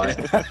 Yeah,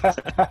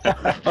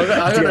 that's why.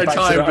 I got no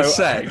time for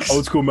sex.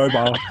 Old school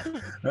mobile.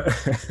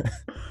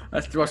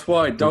 That's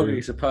why dogging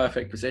is a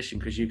perfect position,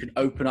 because you can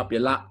open up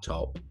your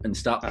laptop and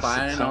start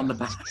playing on the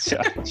back.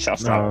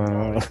 Shut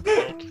up.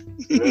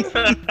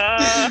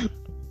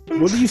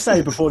 What did you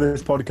say before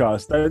this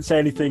podcast? Don't say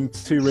anything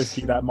too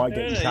risky that might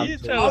get you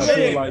cancelled.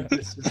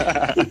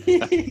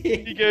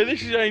 You go,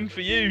 this is aimed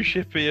for you,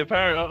 Shippy,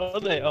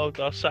 apparently.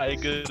 I'll say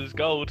good as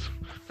gold.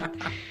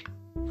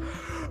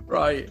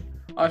 Right.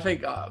 I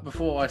think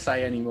before I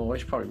say any more, we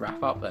should probably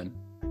wrap up then.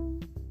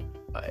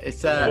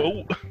 It's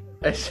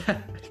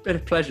been a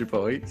pleasure,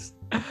 boys.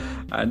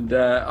 And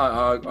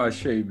I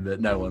assume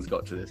that no one's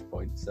got to this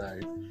point, so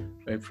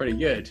we're pretty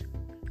good.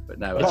 But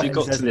no, if you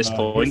got to this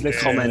point,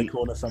 comment in the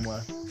corner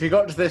somewhere. If you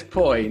got to this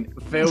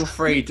point, feel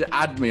free to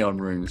add me on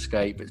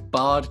RuneScape. It's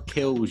Bard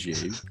Kills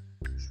You.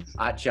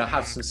 Actually, I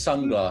have some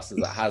sunglasses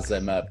that has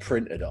them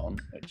printed on,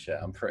 which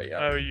I'm pretty.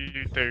 Oh,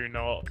 you do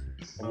not.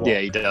 What?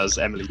 Yeah, he does.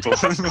 Emily Bourne.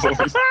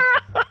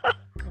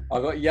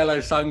 I've got yellow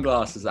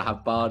sunglasses that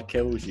have Bard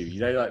Kills You. You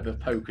know, like the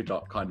polka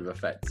dot kind of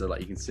effect, so like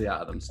you can see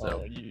out of them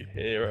still. Oh, you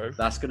hero.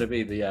 That's going to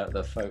be the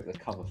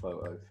cover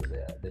photo for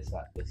this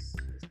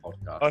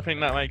podcast. I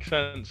think that makes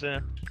sense. Yeah.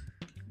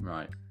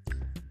 Right.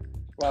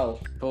 Well,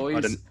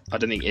 boys. I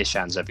don't think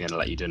Ishan's ever going to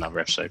let you do another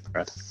episode,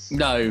 Brad.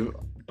 No,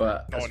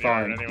 but that's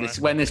fine. Anyway.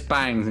 When this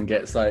bangs and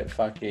gets like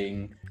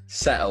fucking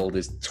settled,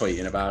 is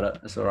tweeting about it.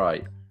 That's all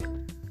right.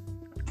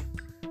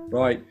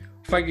 Right.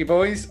 Thank you,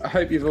 boys. I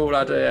hope you've all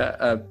had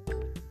a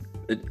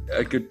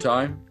good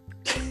time.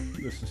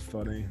 This is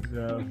funny.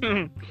 Yeah.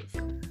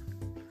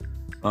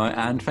 All right,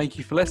 and thank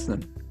you for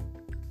listening.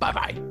 Bye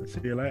bye. See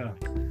you later.